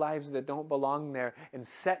things in your lives that don't belong there, and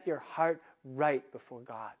set your heart right before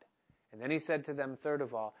God. And then he said to them, third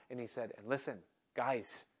of all, and he said, and listen,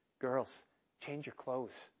 guys, girls, change your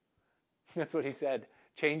clothes. That's what he said.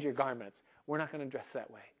 Change your garments. We're not going to dress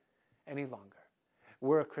that way any longer.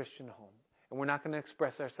 We're a Christian home. And we're not going to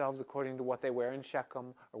express ourselves according to what they wear in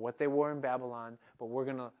Shechem or what they wore in Babylon, but we're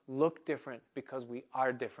going to look different because we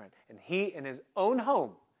are different. And he, in his own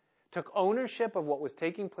home, took ownership of what was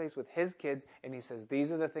taking place with his kids, and he says,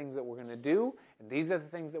 these are the things that we're going to do, and these are the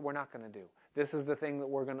things that we're not going to do. This is the thing that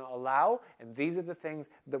we're going to allow, and these are the things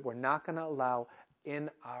that we're not going to allow in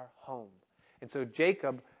our home. And so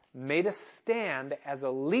Jacob made a stand as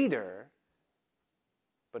a leader,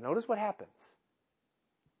 but notice what happens.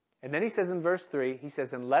 And then he says in verse 3, he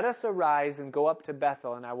says, and let us arise and go up to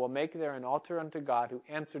Bethel, and I will make there an altar unto God who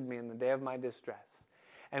answered me in the day of my distress,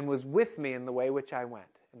 and was with me in the way which I went.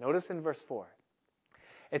 And notice in verse 4,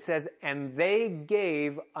 it says, and they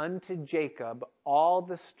gave unto Jacob all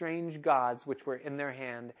the strange gods which were in their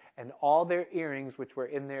hand, and all their earrings which were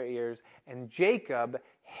in their ears, and Jacob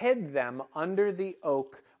hid them under the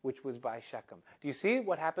oak which was by Shechem. Do you see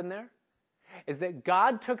what happened there? Is that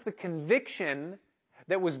God took the conviction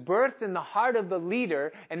that was birthed in the heart of the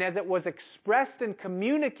leader, and as it was expressed and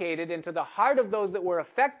communicated into the heart of those that were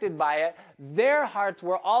affected by it, their hearts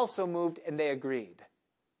were also moved, and they agreed.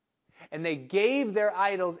 And they gave their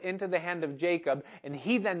idols into the hand of Jacob, and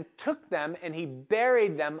he then took them and he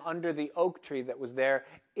buried them under the oak tree that was there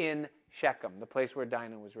in Shechem, the place where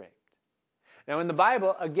Dinah was raped. Now in the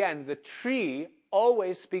Bible, again, the tree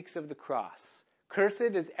always speaks of the cross. Cursed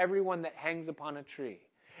is everyone that hangs upon a tree.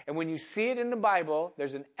 And when you see it in the Bible,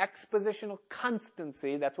 there's an expositional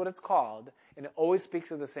constancy, that's what it's called, and it always speaks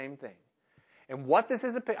of the same thing. And what this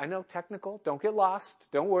is, I know, technical, don't get lost,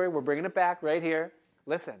 don't worry, we're bringing it back right here.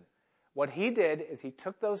 Listen, what he did is he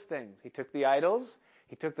took those things. He took the idols,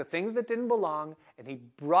 he took the things that didn't belong, and he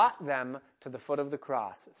brought them to the foot of the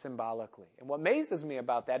cross, symbolically. And what amazes me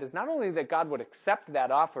about that is not only that God would accept that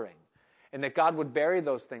offering, and that God would bury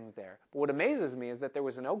those things there, but what amazes me is that there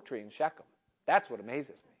was an oak tree in Shechem. That's what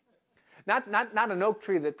amazes me. Not an oak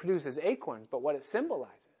tree that produces acorns, but what it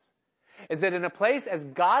symbolizes is that in a place as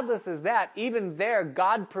godless as that, even there,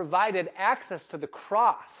 God provided access to the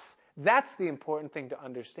cross. That's the important thing to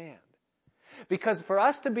understand. Because for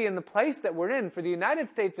us to be in the place that we're in, for the United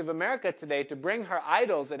States of America today to bring her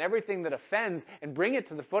idols and everything that offends and bring it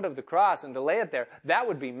to the foot of the cross and to lay it there, that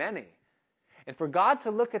would be many. And for God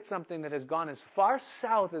to look at something that has gone as far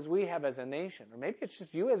south as we have as a nation, or maybe it's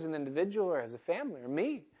just you as an individual or as a family or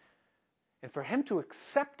me, and for him to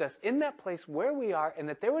accept us in that place where we are, and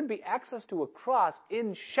that there would be access to a cross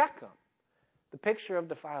in Shechem, the picture of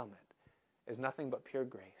defilement, is nothing but pure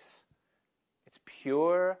grace. It's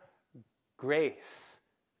pure grace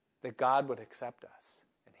that God would accept us,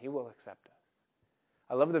 and he will accept us.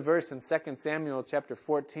 I love the verse in 2 Samuel chapter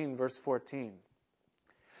 14, verse 14.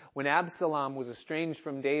 When Absalom was estranged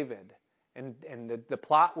from David, and the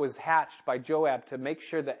plot was hatched by Joab to make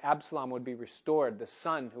sure that Absalom would be restored, the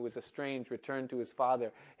son who was estranged returned to his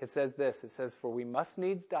father. It says this, it says, for we must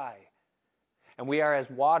needs die, and we are as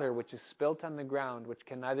water which is spilt on the ground, which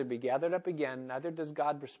can neither be gathered up again, neither does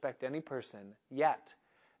God respect any person, yet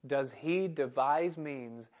does he devise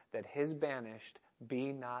means that his banished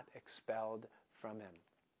be not expelled from him.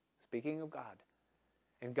 Speaking of God.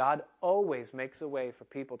 And God always makes a way for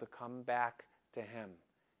people to come back to him.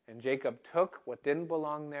 And Jacob took what didn't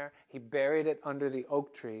belong there. He buried it under the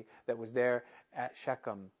oak tree that was there at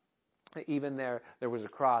Shechem. Even there was a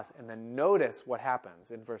cross. And then notice what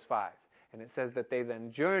happens in verse 5. And it says that they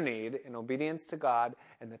then journeyed in obedience to God,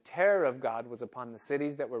 and the terror of God was upon the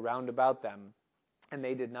cities that were round about them, and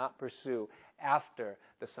they did not pursue after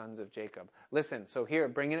the sons of Jacob. Listen, so here,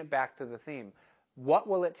 bringing it back to the theme, what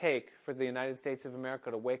will it take for the United States of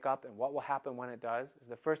America to wake up, and what will happen when it does, is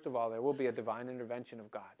that first of all, there will be a divine intervention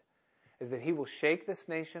of God. Is that he will shake this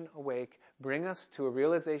nation awake, bring us to a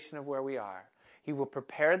realization of where we are. He will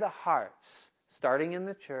prepare the hearts, starting in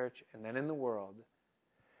the church and then in the world,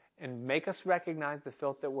 and make us recognize the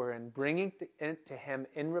filth that we're in, bringing it to him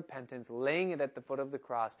in repentance, laying it at the foot of the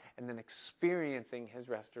cross, and then experiencing his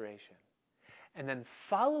restoration. And then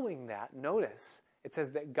following that, notice, it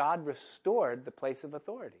says that God restored the place of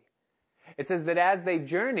authority. It says that as they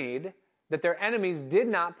journeyed, that their enemies did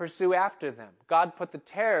not pursue after them. God put the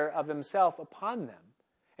terror of himself upon them.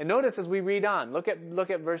 And notice as we read on, look at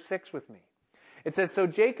verse 6 with me. It says, so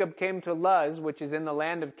Jacob came to Luz, which is in the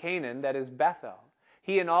land of Canaan, that is Bethel,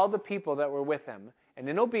 he and all the people that were with him. And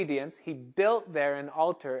in obedience, he built there an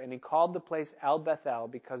altar, and he called the place El Bethel,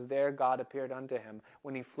 because there God appeared unto him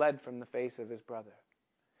when he fled from the face of his brother.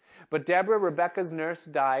 But Deborah, Rebekah's nurse,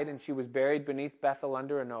 died, and she was buried beneath Bethel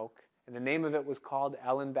under an oak, and the name of it was called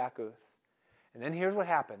El-en-Bakuth. And then here's what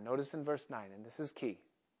happened. Notice in verse 9, and this is key.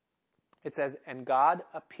 It says, and God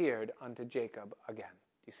appeared unto Jacob again.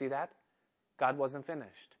 Do you see that? God wasn't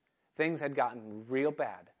finished. Things had gotten real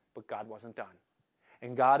bad. But God wasn't done.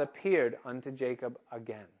 And God appeared unto Jacob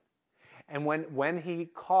again. And when he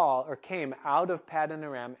came out of Paddan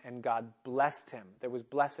Aram, and God blessed him, there was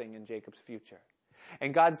blessing in Jacob's future.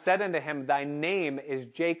 And God said unto him, Thy name is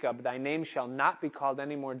Jacob. Thy name shall not be called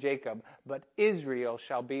any more Jacob, but Israel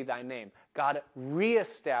shall be thy name. God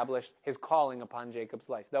reestablished his calling upon Jacob's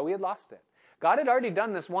life, though he had lost it. God had already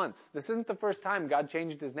done this once. This isn't the first time God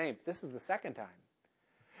changed his name. This is the second time.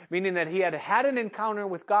 Meaning that he had had an encounter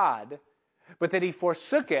with God, but that he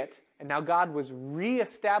forsook it, and now God was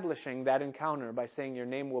reestablishing that encounter by saying, Your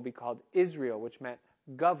name will be called Israel, which meant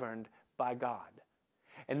governed by God.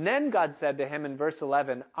 And then God said to him in verse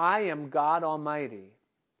 11, I am God Almighty.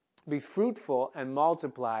 Be fruitful and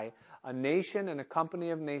multiply. A nation and a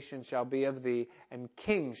company of nations shall be of thee, and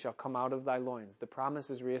kings shall come out of thy loins. The promise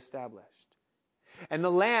is reestablished. And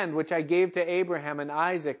the land which I gave to Abraham and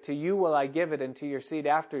Isaac, to you will I give it, and to your seed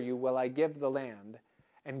after you will I give the land.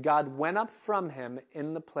 And God went up from him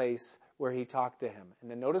in the place where he talked to him.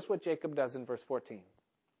 And then notice what Jacob does in verse 14.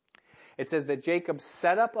 It says that Jacob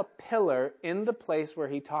set up a pillar in the place where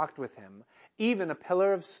he talked with him, even a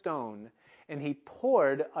pillar of stone, and he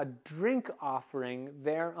poured a drink offering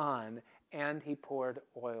thereon, and he poured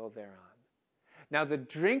oil thereon. Now, the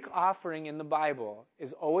drink offering in the Bible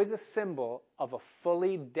is always a symbol of a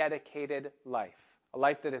fully dedicated life, a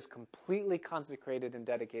life that is completely consecrated and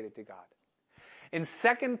dedicated to God. In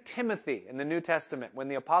 2 Timothy in the New Testament, when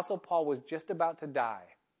the Apostle Paul was just about to die,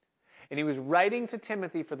 and he was writing to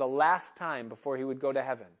Timothy for the last time before he would go to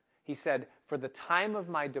heaven, he said, For the time of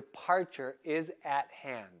my departure is at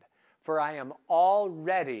hand, for I am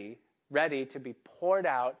already ready to be poured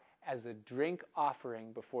out as a drink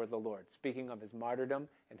offering before the Lord, speaking of his martyrdom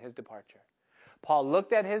and his departure. Paul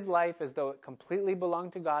looked at his life as though it completely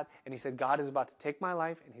belonged to God, and he said, God is about to take my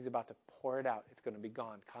life, and he's about to pour it out. It's going to be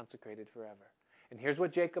gone, consecrated forever. And here's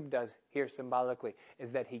what Jacob does here symbolically,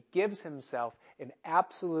 is that he gives himself in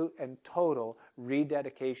absolute and total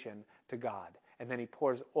rededication to God. And then he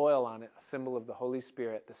pours oil on it, a symbol of the Holy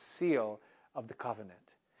Spirit, the seal of the covenant.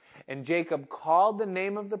 And Jacob called the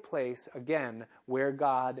name of the place, again, where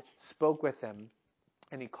God spoke with him,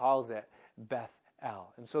 and he calls it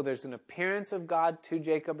Beth-el. And so there's an appearance of God to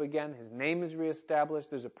Jacob again. His name is reestablished.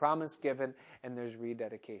 There's a promise given, and there's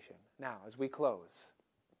rededication. Now, as we close,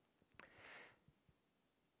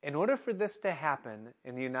 in order for this to happen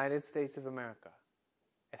in the United States of America,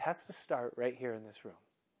 it has to start right here in this room.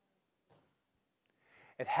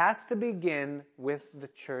 It has to begin with the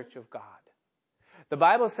church of God. The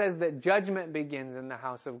Bible says that judgment begins in the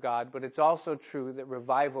house of God, but it's also true that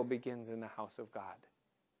revival begins in the house of God.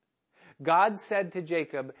 God said to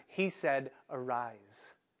Jacob, he said,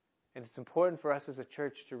 arise. And it's important for us as a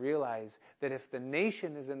church to realize that if the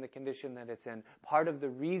nation is in the condition that it's in, part of the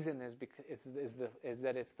reason is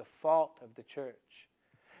that it's the fault of the church.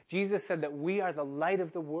 Jesus said that we are the light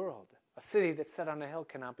of the world. A city that's set on a hill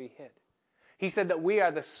cannot be hid. He said that we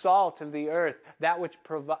are the salt of the earth, that which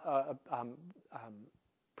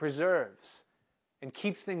preserves and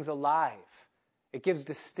keeps things alive. It gives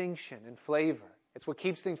distinction and flavor. It's what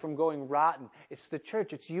keeps things from going rotten. It's the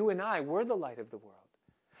church. It's you and I. We're the light of the world.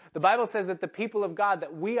 The Bible says that the people of God,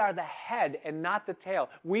 that we are the head and not the tail.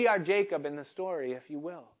 We are Jacob in the story, if you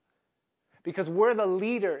will. Because we're the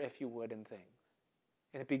leader, if you would, in things.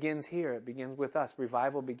 And it begins here. It begins with us.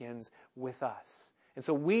 Revival begins with us. And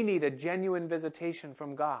so we need a genuine visitation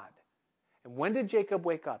from God. And when did Jacob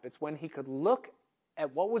wake up? It's when he could look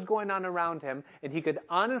at what was going on around him, and he could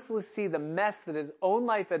honestly see the mess that his own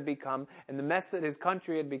life had become and the mess that his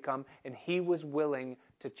country had become, and he was willing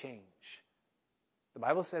to change. The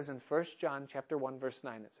Bible says in 1 John chapter 1, verse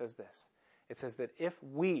 9, it says this. It says that if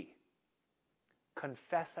we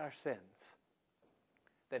confess our sins,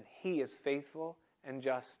 then he is faithful and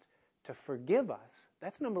just to forgive us.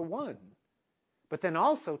 That's number one. But then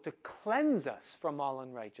also to cleanse us from all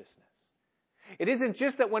unrighteousness. It isn't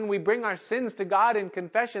just that when we bring our sins to God in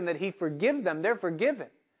confession that he forgives them, they're forgiven.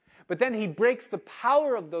 But then he breaks the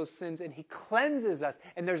power of those sins and he cleanses us.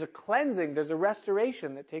 And there's a cleansing, there's a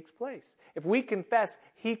restoration that takes place. If we confess,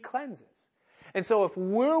 he cleanses. And so if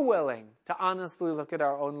we're willing to honestly look at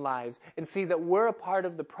our own lives and see that we're a part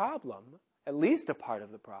of the problem, at least a part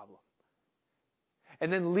of the problem,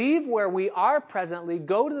 and then leave where we are presently,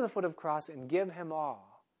 go to the foot of the cross and give him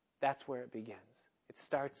all, that's where it begins. It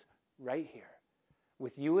starts right here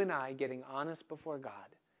with you and I getting honest before God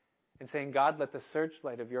and saying, God, let the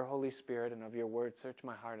searchlight of your Holy Spirit and of your word search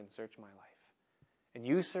my heart and search my life. And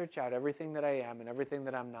you search out everything that I am and everything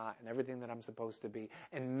that I'm not and everything that I'm supposed to be.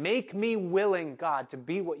 And make me willing, God, to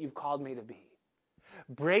be what you've called me to be.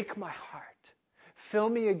 Break my heart. Fill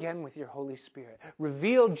me again with your Holy Spirit.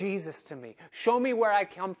 Reveal Jesus to me. Show me where I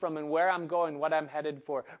come from and where I'm going, what I'm headed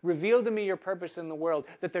for. Reveal to me your purpose in the world,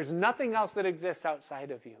 that there's nothing else that exists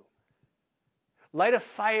outside of you. Light a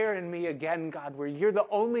fire in me again, God, where you're the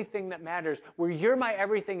only thing that matters, where you're my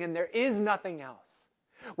everything and there is nothing else.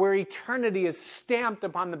 Where eternity is stamped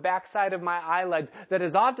upon the backside of my eyelids, that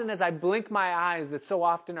as often as I blink my eyes, that so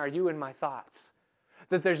often are you in my thoughts.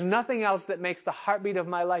 That there's nothing else that makes the heartbeat of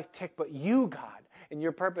my life tick but you, God, and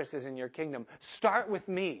your purposes in your kingdom. Start with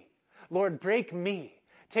me. Lord, break me.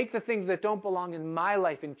 Take the things that don't belong in my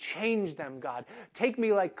life and change them, God. Take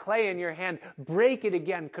me like clay in your hand. Break it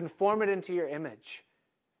again. Conform it into your image.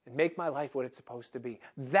 And make my life what it's supposed to be.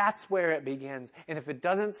 That's where it begins. And if it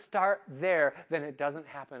doesn't start there, then it doesn't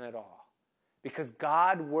happen at all. Because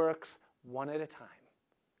God works one at a time.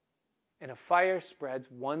 And a fire spreads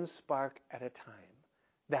one spark at a time.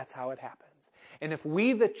 That's how it happens. And if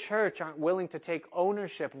we, the church, aren't willing to take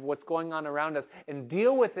ownership of what's going on around us and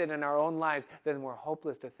deal with it in our own lives, then we're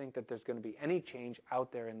hopeless to think that there's going to be any change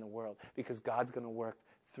out there in the world, because God's going to work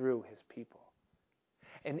through his people.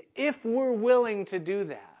 And if we're willing to do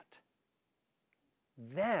that,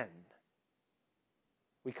 then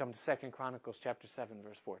we come to 2 Chronicles chapter 7,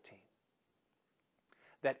 verse 14.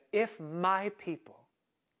 That if my people,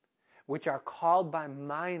 which are called by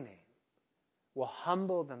my name, will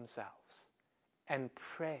humble themselves and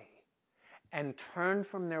pray and turn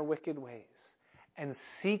from their wicked ways and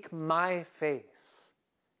seek my face,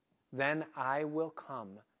 then I will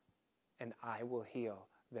come and I will heal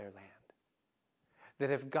their land. That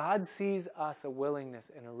if God sees us a willingness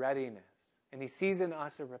and a readiness, and he sees in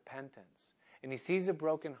us a repentance, and he sees a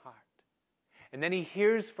broken heart, and then he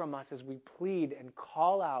hears from us as we plead and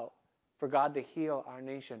call out for God to heal our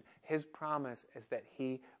nation, his promise is that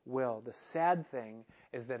he will. The sad thing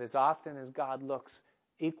is that as often as God looks,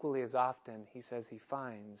 equally as often he says he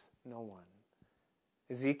finds no one.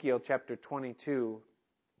 Ezekiel chapter 22,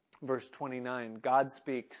 verse 29, God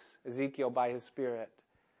speaks, Ezekiel by his Spirit.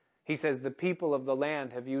 He says, the people of the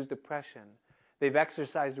land have used oppression. They've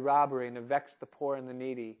exercised robbery and have vexed the poor and the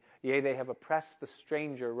needy. Yea, they have oppressed the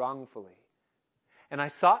stranger wrongfully. And I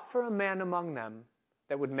sought for a man among them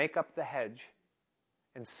that would make up the hedge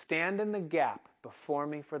and stand in the gap before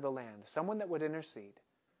me for the land. Someone that would intercede.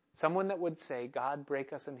 Someone that would say, God,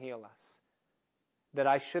 break us and heal us. That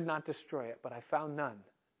I should not destroy it, but I found none.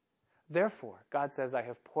 Therefore, God says, I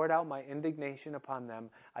have poured out my indignation upon them.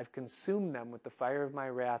 I've consumed them with the fire of my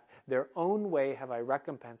wrath. Their own way have I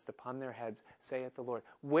recompensed upon their heads, saith the Lord.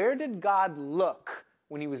 Where did God look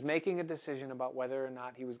when he was making a decision about whether or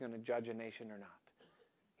not he was going to judge a nation or not?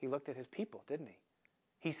 He looked at his people, didn't he?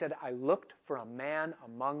 He said, I looked for a man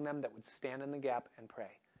among them that would stand in the gap and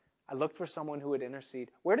pray. I looked for someone who would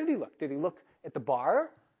intercede. Where did he look? Did he look at the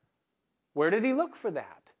bar? Where did he look for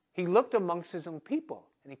that? He looked amongst his own people,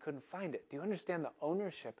 and he couldn't find it. Do you understand the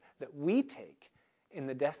ownership that we take in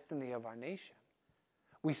the destiny of our nation?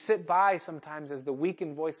 We sit by sometimes as the weak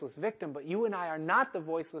and voiceless victim, but you and I are not the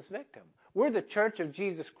voiceless victim. We're the church of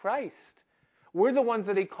Jesus Christ. We're the ones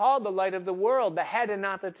that he called the light of the world, the head and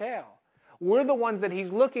not the tail. We're the ones that he's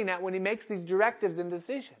looking at when he makes these directives and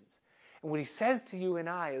decisions. And what he says to you and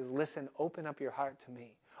I is, listen, open up your heart to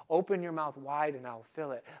me. Open your mouth wide and I'll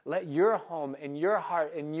fill it. Let your home and your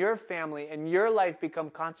heart and your family and your life become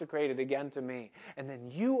consecrated again to me. And then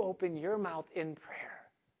you open your mouth in prayer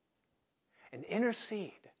and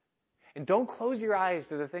intercede. And don't close your eyes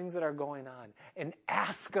to the things that are going on. And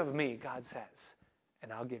ask of me, God says,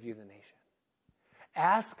 and I'll give you the nation.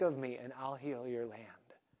 Ask of me and I'll heal your land.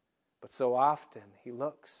 But so often he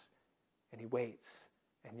looks and he waits,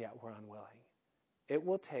 and yet we're unwilling. It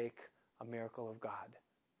will take a miracle of God.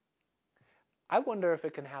 I wonder if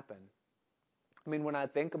it can happen. I mean, when I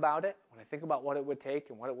think about it, when I think about what it would take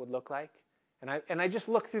and what it would look like, and I just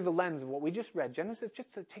look through the lens of what we just read, Genesis,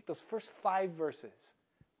 just to take those first 5 verses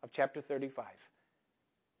of chapter 35,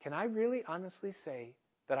 can I really honestly say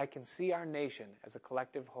that I can see our nation as a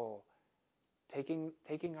collective whole taking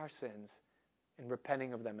our sins and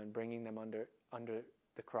repenting of them and bringing them under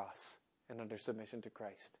the cross and under submission to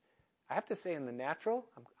Christ? I have to say, in the natural,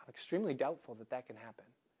 I'm extremely doubtful that can happen.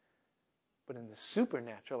 But in the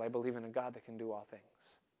supernatural, I believe in a God that can do all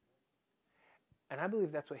things. And I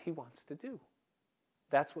believe that's what he wants to do.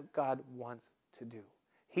 That's what God wants to do.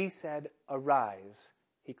 He said, arise.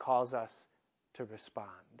 He calls us to respond.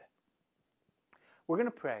 We're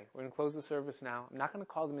going to pray. We're going to close the service now. I'm not going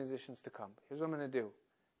to call the musicians to come. Here's what I'm going to do.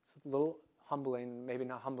 It's a little humbling, maybe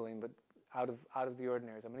not humbling, but out of the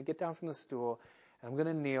ordinary. I'm going to get down from the stool, and I'm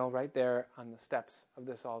going to kneel right there on the steps of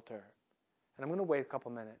this altar. And I'm going to wait a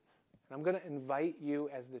couple minutes. And I'm going to invite you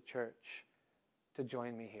as the church to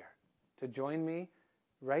join me here, to join me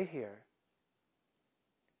right here,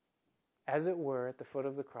 as it were, at the foot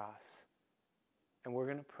of the cross. And we're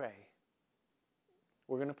going to pray.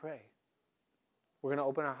 We're going to pray. We're going to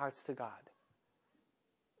open our hearts to God.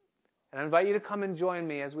 And I invite you to come and join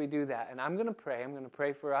me as we do that. And I'm going to pray. I'm going to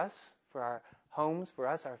pray for us, for our homes, for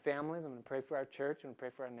us, our families. I'm going to pray for our church. I'm going to pray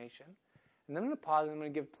for our nation. And then I'm going to pause and I'm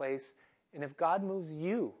going to give place. And if God moves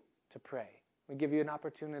you to pray, we give you an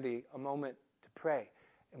opportunity, a moment to pray.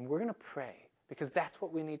 And we're going to pray because that's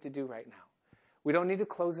what we need to do right now. We don't need to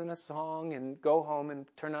close in a song and go home and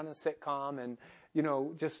turn on a sitcom and,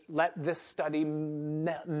 just let this study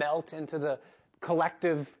melt into the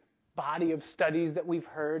collective body of studies that we've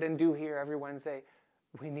heard and do here every Wednesday.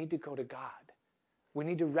 We need to go to God. We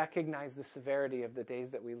need to recognize the severity of the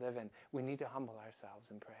days that we live in. We need to humble ourselves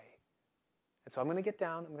and pray. And so I'm going to get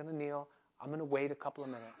down. I'm going to kneel. I'm going to wait a couple of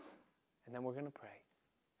minutes. And then we're going to pray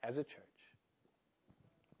as a church.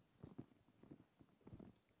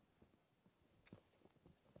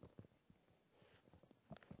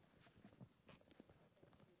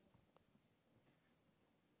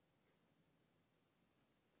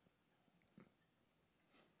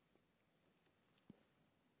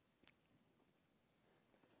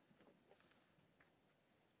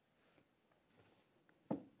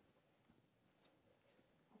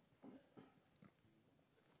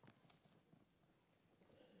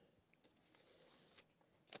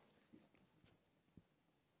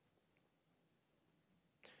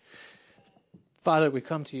 Father, we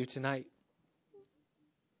come to you tonight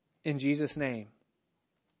in Jesus' name.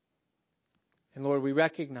 And Lord, we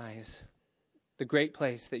recognize the great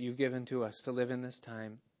place that you've given to us to live in this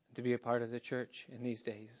time, to be a part of the church in these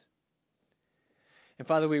days. And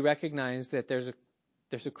Father, we recognize that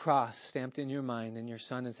there's a cross stamped in your mind and your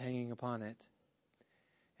Son is hanging upon it.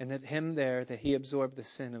 And that he absorbed the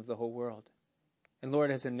sin of the whole world. And Lord,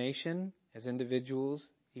 as a nation, as individuals,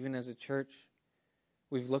 even as a church,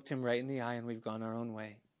 we've looked him right in the eye and we've gone our own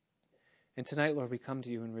way. And tonight, Lord, we come to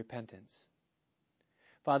you in repentance.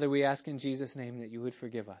 Father, we ask in Jesus' name that you would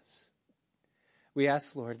forgive us. We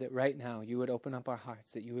ask, Lord, that right now you would open up our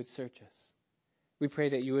hearts, that you would search us. We pray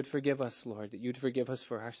that you would forgive us, Lord, that you'd forgive us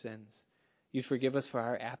for our sins. You'd forgive us for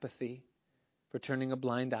our apathy, for turning a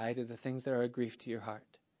blind eye to the things that are a grief to your heart.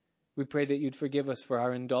 We pray that you'd forgive us for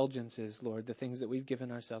our indulgences, Lord, the things that we've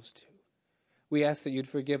given ourselves to. We ask that you'd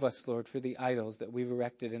forgive us, Lord, for the idols that we've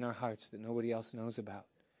erected in our hearts that nobody else knows about.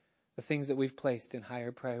 The things that we've placed in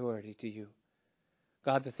higher priority to you.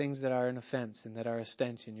 God, the things that are an offense and that are a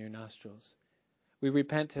stench in your nostrils. We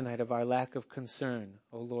repent tonight of our lack of concern,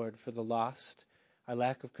 O Lord, for the lost, our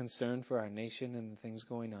lack of concern for our nation and the things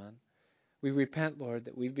going on. We repent, Lord,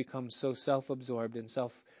 that we've become so self-absorbed and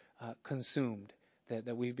self-consumed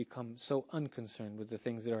that we've become so unconcerned with the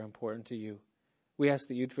things that are important to you. We ask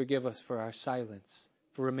that you'd forgive us for our silence,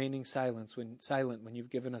 for remaining silent when you've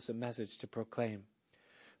given us a message to proclaim.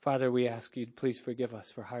 Father, we ask you'd please forgive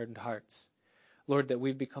us for hardened hearts. Lord, that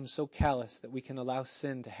we've become so callous that we can allow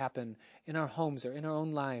sin to happen in our homes or in our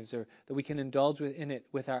own lives, or that we can indulge in it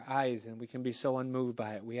with our eyes and we can be so unmoved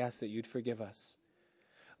by it. We ask that you'd forgive us.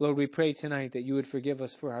 Lord, we pray tonight that you would forgive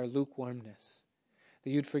us for our lukewarmness,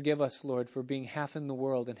 that you'd forgive us, Lord, for being half in the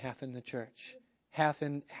world and half in the church, half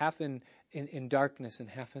in darkness and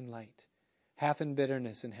half in light, half in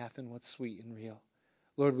bitterness and half in what's sweet and real.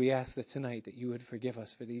 Lord, we ask that tonight that you would forgive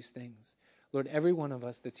us for these things. Lord, every one of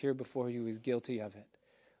us that's here before you is guilty of it.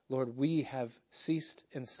 Lord, we have ceased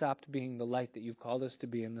and stopped being the light that you've called us to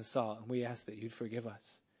be in the salt, and we ask that you'd forgive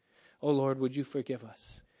us. Oh, Lord, would you forgive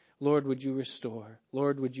us? Lord, would you restore?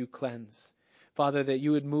 Lord, would you cleanse? Father, that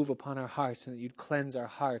you would move upon our hearts and that you'd cleanse our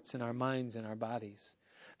hearts and our minds and our bodies.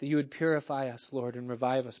 That you would purify us, Lord, and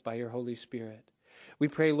revive us by your Holy Spirit. We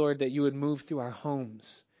pray, Lord, that you would move through our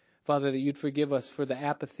homes. Father, that you'd forgive us for the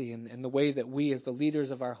apathy and the way that we as the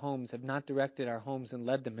leaders of our homes have not directed our homes and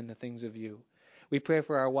led them in the things of you. We pray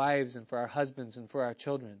for our wives and for our husbands and for our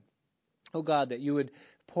children. Oh God, that you would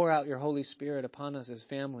pour out your Holy Spirit upon us as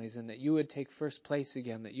families and that you would take first place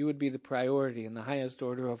again, that you would be the priority and the highest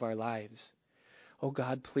order of our lives. Oh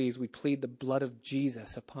God, please, we plead the blood of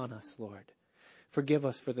Jesus upon us, Lord. Forgive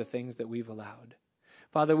us for the things that we've allowed.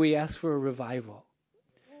 Father, we ask for a revival.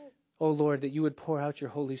 Oh Lord, that you would pour out your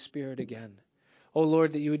Holy Spirit again. Oh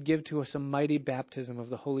Lord, that you would give to us a mighty baptism of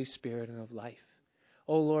the Holy Spirit and of life.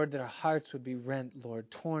 Oh Lord, that our hearts would be rent, Lord,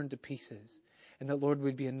 torn to pieces. And that, Lord,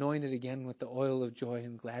 we'd be anointed again with the oil of joy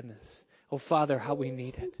and gladness. Oh Father, how we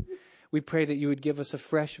need it. We pray that you would give us a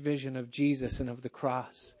fresh vision of Jesus and of the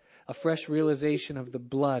cross. A fresh realization of the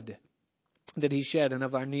blood that he shed and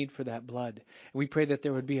of our need for that blood. And we pray that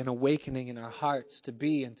there would be an awakening in our hearts to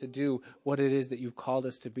be and to do what it is that you've called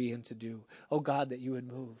us to be and to do. Oh God, that you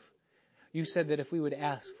would move. You said that if we would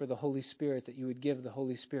ask for the Holy Spirit, that you would give the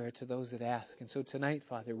Holy Spirit to those that ask. And so tonight,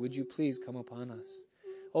 Father, would you please come upon us?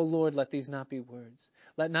 Oh Lord, let these not be words.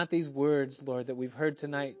 Let not these words, Lord, that we've heard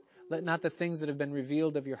tonight, let not the things that have been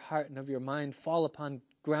revealed of your heart and of your mind fall upon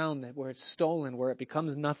ground that where it's stolen, where it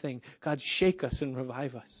becomes nothing. God, shake us and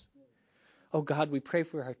revive us. Oh God, we pray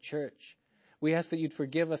for our church. We ask that you'd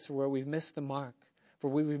forgive us for where we've missed the mark, for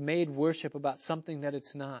where we've made worship about something that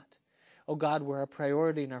it's not. Oh God, where our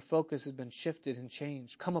priority and our focus has been shifted and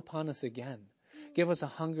changed. Come upon us again. Give us a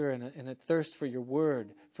hunger and a thirst for your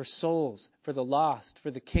word, for souls, for the lost,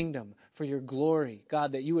 for the kingdom, for your glory.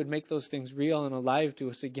 God, that you would make those things real and alive to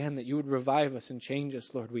us again, that you would revive us and change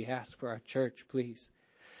us, Lord, we ask for our church, please.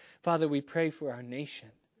 Father, we pray for our nation.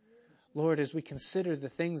 Lord, as we consider the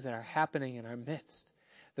things that are happening in our midst,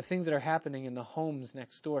 the things that are happening in the homes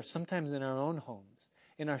next door, sometimes in our own homes,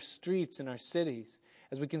 in our streets, in our cities,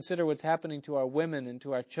 as we consider what's happening to our women and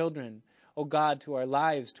to our children, oh God, to our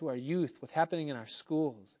lives, to our youth, what's happening in our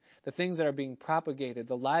schools, the things that are being propagated,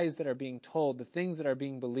 the lies that are being told, the things that are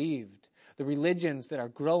being believed, the religions that are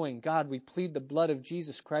growing. God, we plead the blood of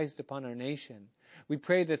Jesus Christ upon our nation. We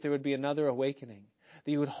pray that there would be another awakening,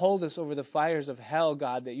 that you would hold us over the fires of hell,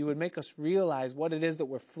 God, that you would make us realize what it is that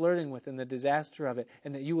we're flirting with and the disaster of it,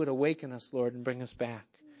 and that you would awaken us, Lord, and bring us back.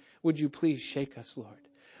 Would you please shake us, Lord?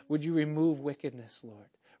 Would you remove wickedness, Lord?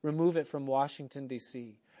 Remove it from Washington,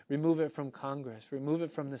 D.C. Remove it from Congress. Remove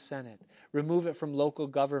it from the Senate. Remove it from local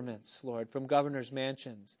governments, Lord, from governors'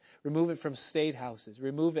 mansions. Remove it from state houses.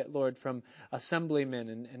 Remove it, Lord, from assemblymen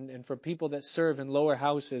and from people that serve in lower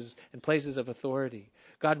houses and places of authority.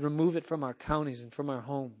 God, remove it from our counties and from our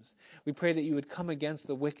homes. We pray that you would come against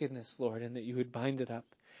the wickedness, Lord, and that you would bind it up.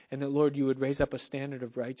 And that, Lord, you would raise up a standard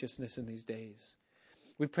of righteousness in these days.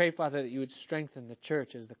 We pray, Father, that you would strengthen the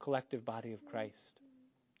church as the collective body of Christ.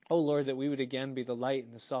 Oh, Lord, that we would again be the light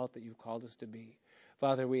and the salt that you've called us to be.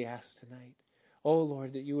 Father, we ask tonight, oh,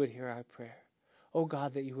 Lord, that you would hear our prayer. Oh,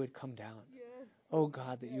 God, that you would come down. Oh,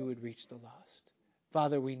 God, that you would reach the lost.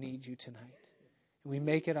 Father, we need you tonight. And we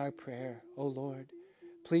make it our prayer. Oh, Lord,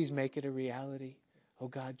 please make it a reality. Oh,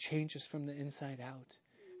 God, change us from the inside out.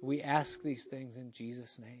 We ask these things in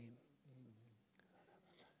Jesus' name.